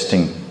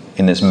suggesting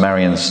in this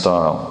Marian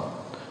style,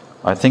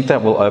 I think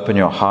that will open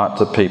your heart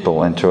to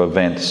people and to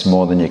events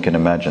more than you can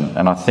imagine.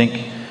 And I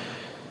think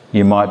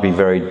you might be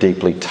very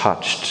deeply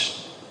touched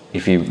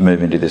if you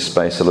move into this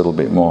space a little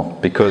bit more,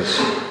 because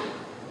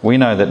we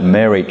know that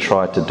Mary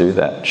tried to do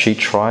that. She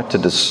tried to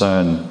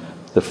discern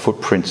the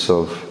footprints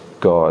of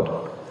God,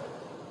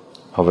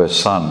 of her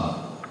Son,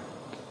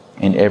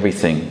 in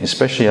everything,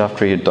 especially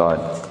after he had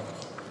died.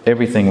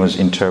 Everything was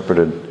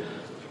interpreted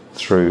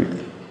through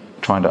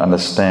trying to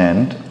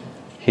understand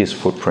his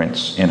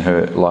footprints in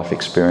her life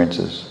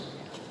experiences.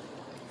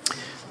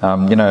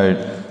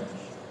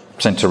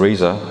 St.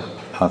 Teresa,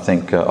 I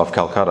think, of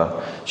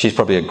Calcutta, she's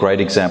probably a great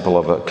example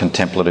of a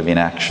contemplative in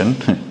action.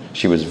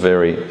 She was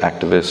very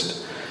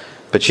activist.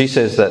 But she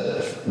says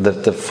that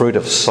the fruit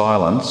of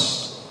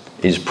silence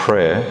is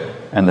prayer,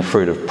 and the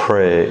fruit of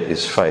prayer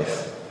is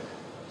faith.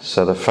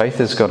 So the faith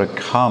has got to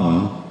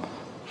come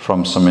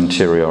from some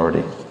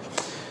interiority.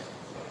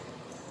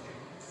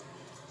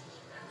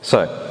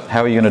 So,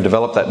 how are you going to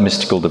develop that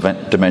mystical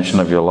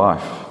dimension of your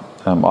life?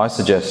 I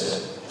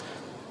suggest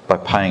by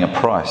paying a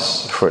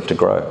price for it to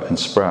grow and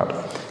sprout.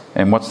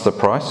 And what's the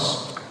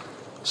price?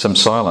 Some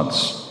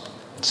silence,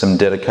 some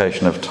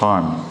dedication of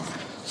time,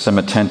 some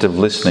attentive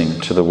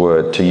listening to the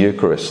Word, to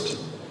Eucharist,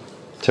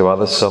 to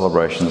other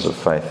celebrations of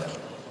faith.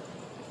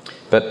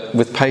 But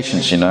with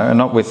patience, and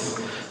not with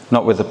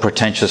the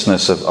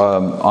pretentiousness of,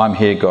 I'm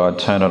here, God,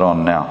 turn it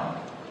on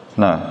now.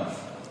 No,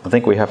 I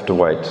think we have to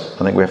wait.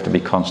 I think we have to be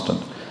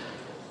constant.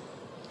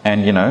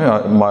 And,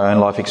 my own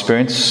life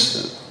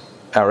experience,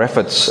 our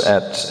efforts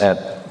at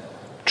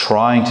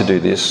trying to do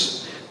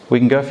this, we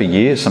can go for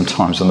years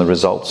sometimes and the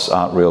results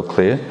aren't real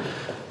clear.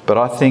 But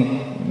I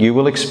think you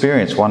will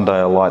experience one day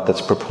a light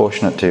that's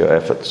proportionate to your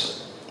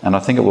efforts. And I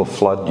think it will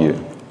flood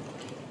you.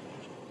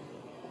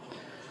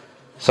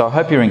 So I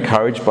hope you're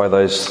encouraged by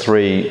those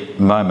 3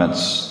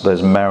 moments,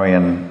 those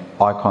Marian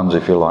icons,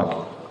 if you like,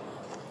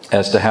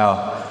 as to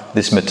how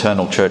this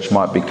maternal church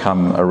might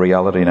become a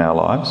reality in our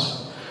lives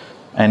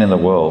and in the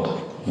world.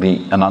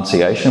 The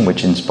Annunciation,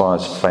 which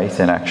inspires faith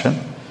in action.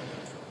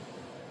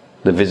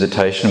 The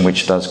Visitation,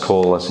 which does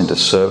call us into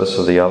service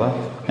of the other.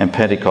 And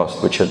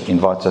Pentecost, which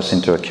invites us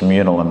into a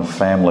communal and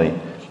family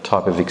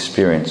type of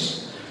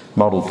experience,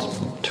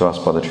 modelled to us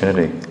by the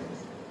Trinity.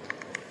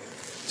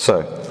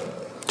 So,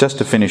 just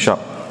to finish up,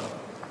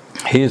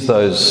 here's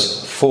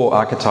those 4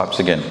 archetypes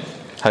again.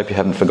 Hope you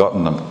haven't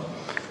forgotten them.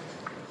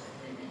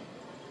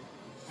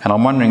 And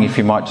I'm wondering if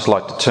you might just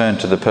like to turn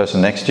to the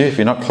person next to you. If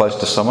you're not close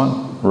to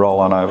someone, roll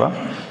on over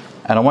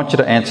And I want you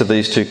to answer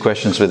these two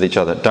questions with each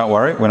other. Don't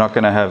worry, we're not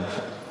going to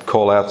have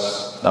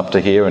call-outs up to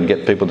here and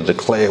get people to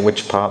declare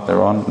which part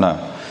they're on. No.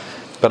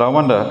 But I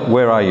wonder,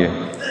 where are you?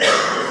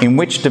 In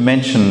which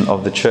dimension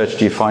of the church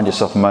do you find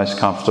yourself most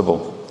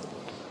comfortable?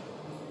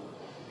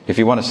 If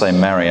you want to say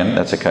Marion,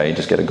 that's okay, you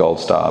just get a gold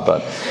star.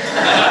 But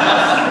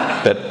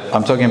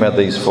I'm talking about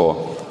these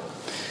four.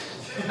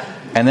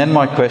 And then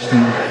the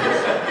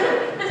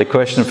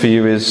question for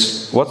you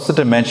is, what's the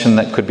dimension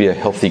that could be a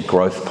healthy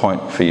growth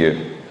point for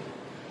you?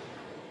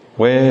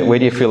 Where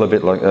do you feel a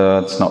bit like,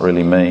 it's not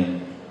really me,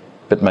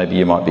 but maybe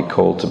you might be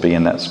called to be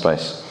in that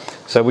space?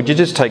 So would you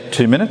just take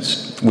 2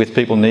 minutes with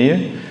people near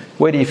you?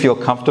 Where do you feel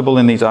comfortable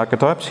in these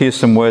archetypes? Here's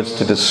some words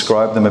to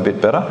describe them a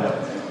bit better.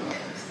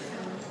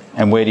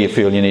 And where do you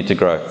feel you need to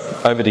grow?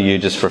 Over to you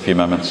just for a few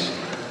moments.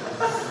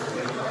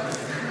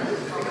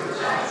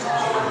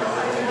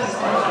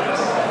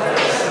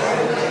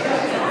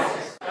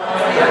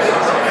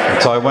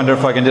 So I wonder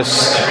if I can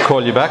just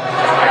call you back.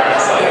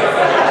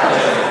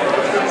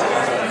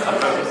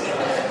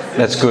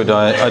 That's good.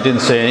 I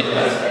didn't see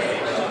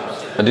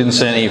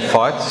any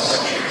fights.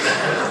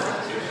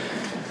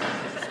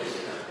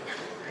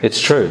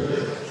 It's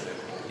true.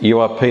 You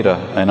are Peter,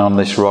 and on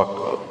this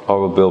rock I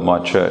will build my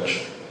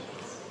church.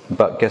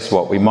 But guess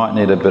what? We might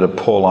need a bit of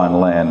Pauline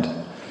land,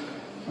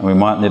 and we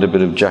might need a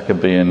bit of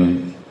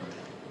Jacobean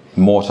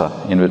mortar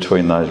in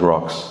between those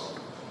rocks.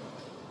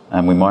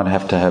 And we might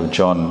have to have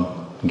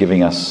John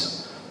giving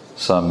us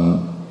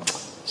some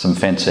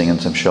fencing and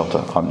some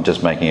shelter. I'm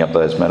just making up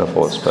those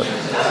metaphors, but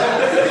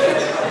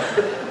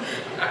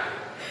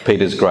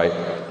Peter's great,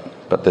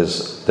 but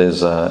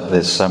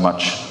there's so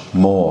much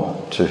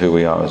more to who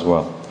we are as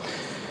well.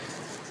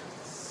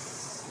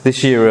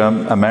 This year,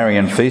 a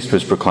Marian feast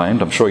was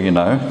proclaimed. I'm sure you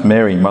know,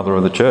 Mary, Mother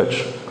of the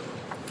Church.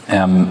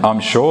 I'm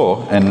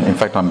sure, and in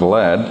fact I'm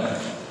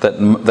glad,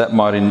 that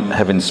might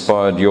have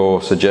inspired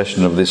your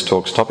suggestion of this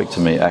talk's topic to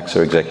me,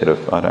 AXA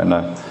Executive. I don't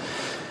know.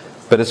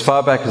 But as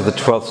far back as the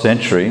 12th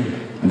century,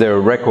 there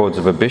are records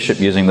of a bishop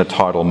using the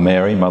title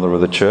Mary, Mother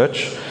of the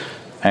Church,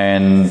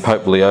 and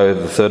Pope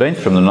Leo XIII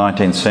from the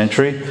 19th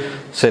century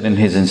said in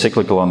his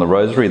encyclical on the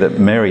Rosary that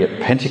Mary at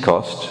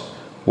Pentecost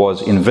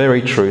was in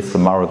very truth the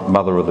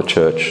Mother of the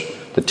Church,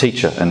 the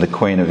teacher and the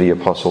Queen of the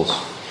Apostles.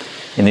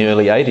 In the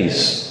early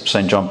 80s,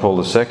 St. John Paul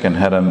II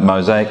had a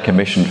mosaic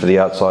commissioned for the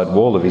outside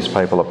wall of his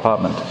papal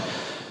apartment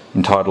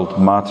entitled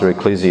Mater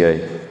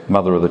Ecclesiae,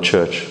 Mother of the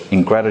Church,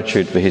 in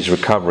gratitude for his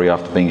recovery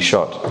after being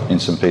shot in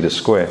St. Peter's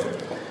Square.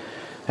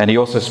 And he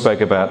also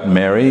spoke about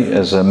Mary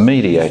as a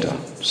mediator,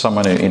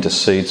 someone who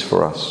intercedes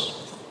for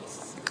us.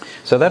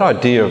 So that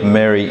idea of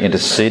Mary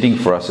interceding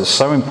for us is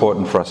so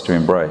important for us to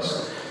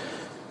embrace.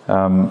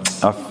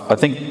 I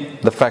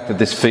think the fact that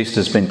this feast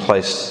has been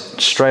placed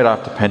straight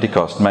after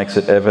Pentecost makes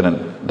it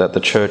evident that the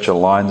church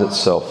aligns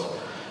itself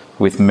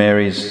with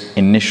Mary's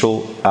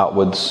initial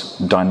outwards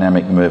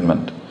dynamic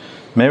movement.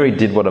 Mary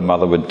did what a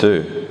mother would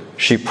do.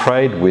 She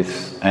prayed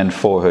with and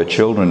for her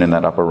children in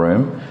that upper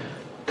room,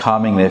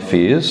 calming their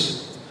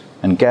fears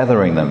and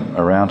gathering them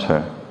around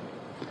her.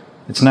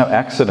 It's no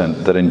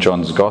accident that in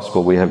John's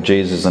Gospel we have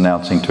Jesus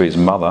announcing to his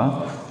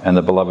mother and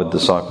the beloved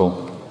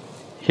disciple,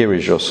 "Here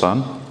is your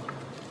son,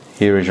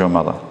 here is your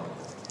mother."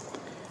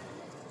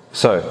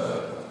 So,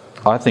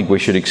 I think we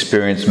should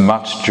experience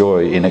much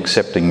joy in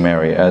accepting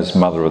Mary as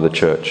Mother of the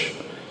Church,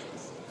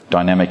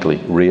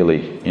 dynamically,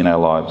 really, in our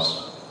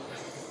lives.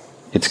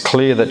 It's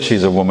clear that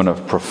she's a woman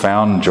of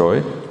profound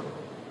joy.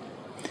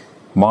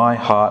 My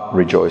heart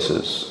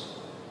rejoices.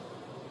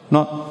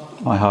 Not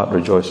my heart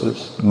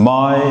rejoices.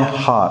 My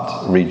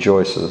heart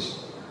rejoices.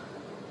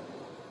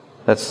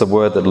 That's the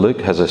word that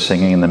Luke has us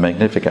singing in the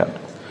Magnificat.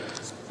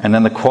 And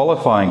then the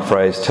qualifying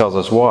phrase tells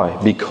us why.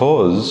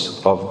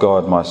 Because of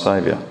God my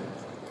Saviour.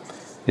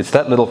 It's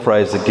that little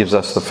phrase that gives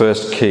us the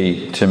first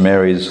key to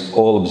Mary's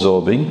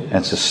all-absorbing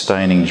and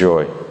sustaining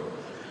joy.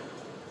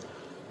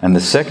 And the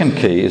second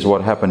key is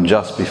what happened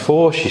just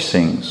before she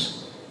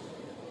sings,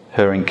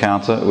 her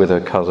encounter with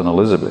her cousin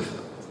Elizabeth.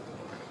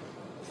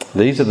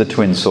 These are the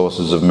twin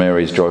sources of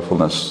Mary's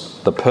joyfulness: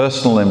 the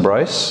personal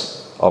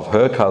embrace of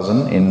her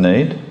cousin in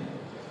need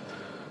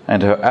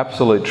and her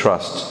absolute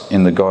trust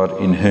in the God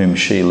in whom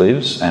she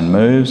lives and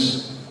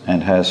moves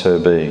and has her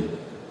being.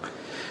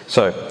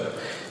 So,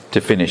 to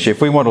finish,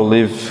 if we want to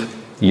live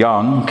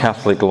young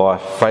Catholic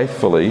life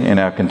faithfully in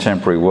our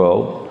contemporary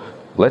world,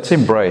 let's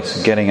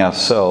embrace getting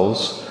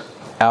ourselves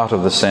out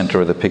of the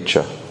centre of the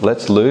picture.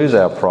 Let's lose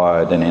our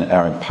pride and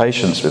our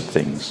impatience with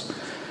things.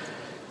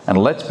 And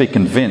let's be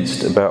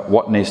convinced about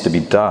what needs to be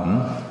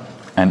done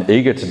and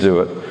eager to do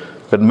it,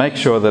 but make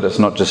sure that it's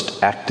not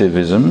just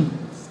activism,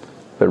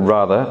 but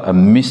rather a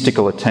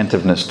mystical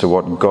attentiveness to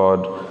what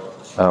God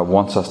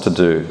wants us to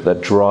do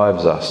that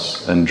drives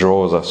us and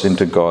draws us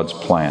into God's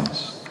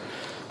plans.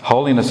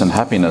 Holiness and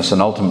happiness,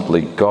 and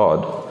ultimately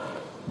God,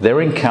 they're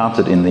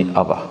encountered in the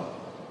other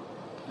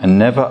and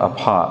never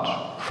apart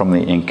from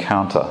the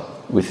encounter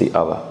with the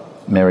other.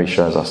 Mary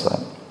shows us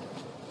that.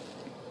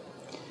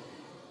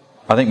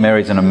 I think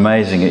Mary's an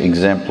amazing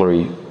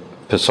exemplary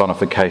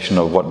personification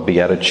of what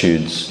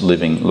Beatitudes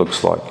living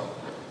looks like.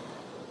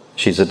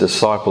 She's a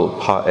disciple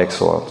par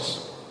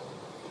excellence.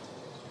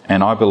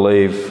 And I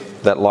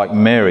believe that, like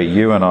Mary,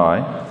 you and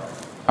I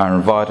are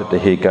invited to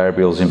hear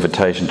Gabriel's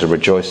invitation to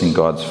rejoice in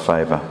God's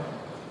favour.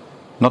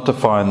 Not to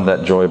find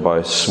that joy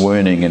by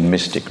swooning in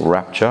mystic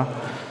rapture,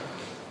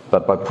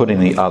 but by putting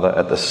the other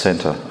at the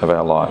centre of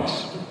our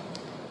lives.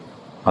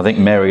 I think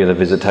Mary, the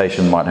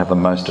visitation, might have the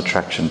most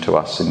attraction to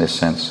us in this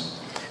sense.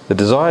 The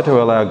desire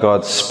to allow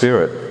God's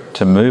Spirit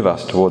to move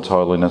us towards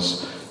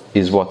holiness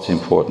is what's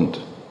important.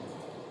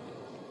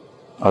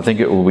 I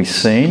think it will be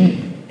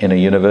seen in a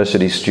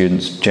university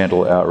student's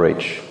gentle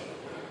outreach,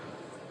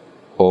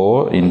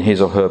 or in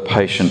his or her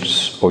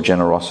patience or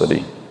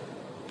generosity,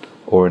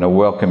 or in a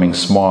welcoming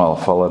smile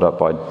followed up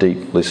by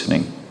deep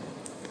listening,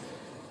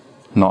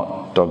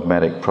 not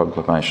dogmatic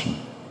proclamation.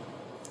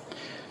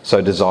 So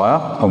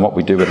desire, and what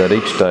we do with that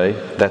each day,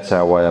 that's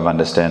our way of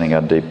understanding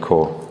our deep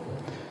core.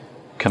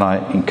 Can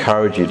I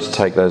encourage you to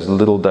take those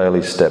little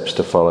daily steps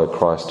to follow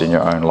Christ in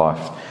your own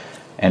life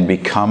and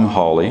become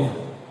holy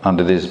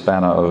under this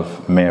banner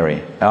of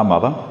Mary, our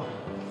mother,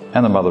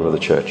 and the mother of the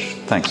church.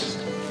 Thanks.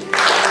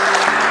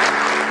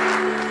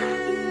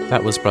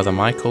 That was Brother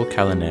Michael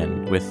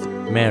Callanan with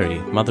Mary,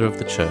 Mother of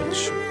the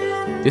Church.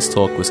 This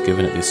talk was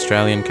given at the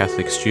Australian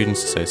Catholic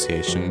Students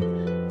Association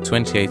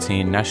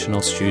 2018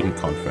 National Student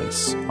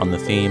Conference on the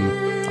theme,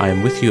 I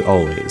Am With You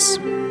Always.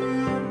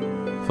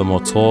 For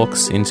more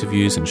talks,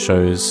 interviews and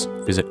shows,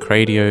 visit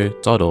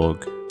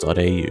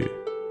cradio.org.au.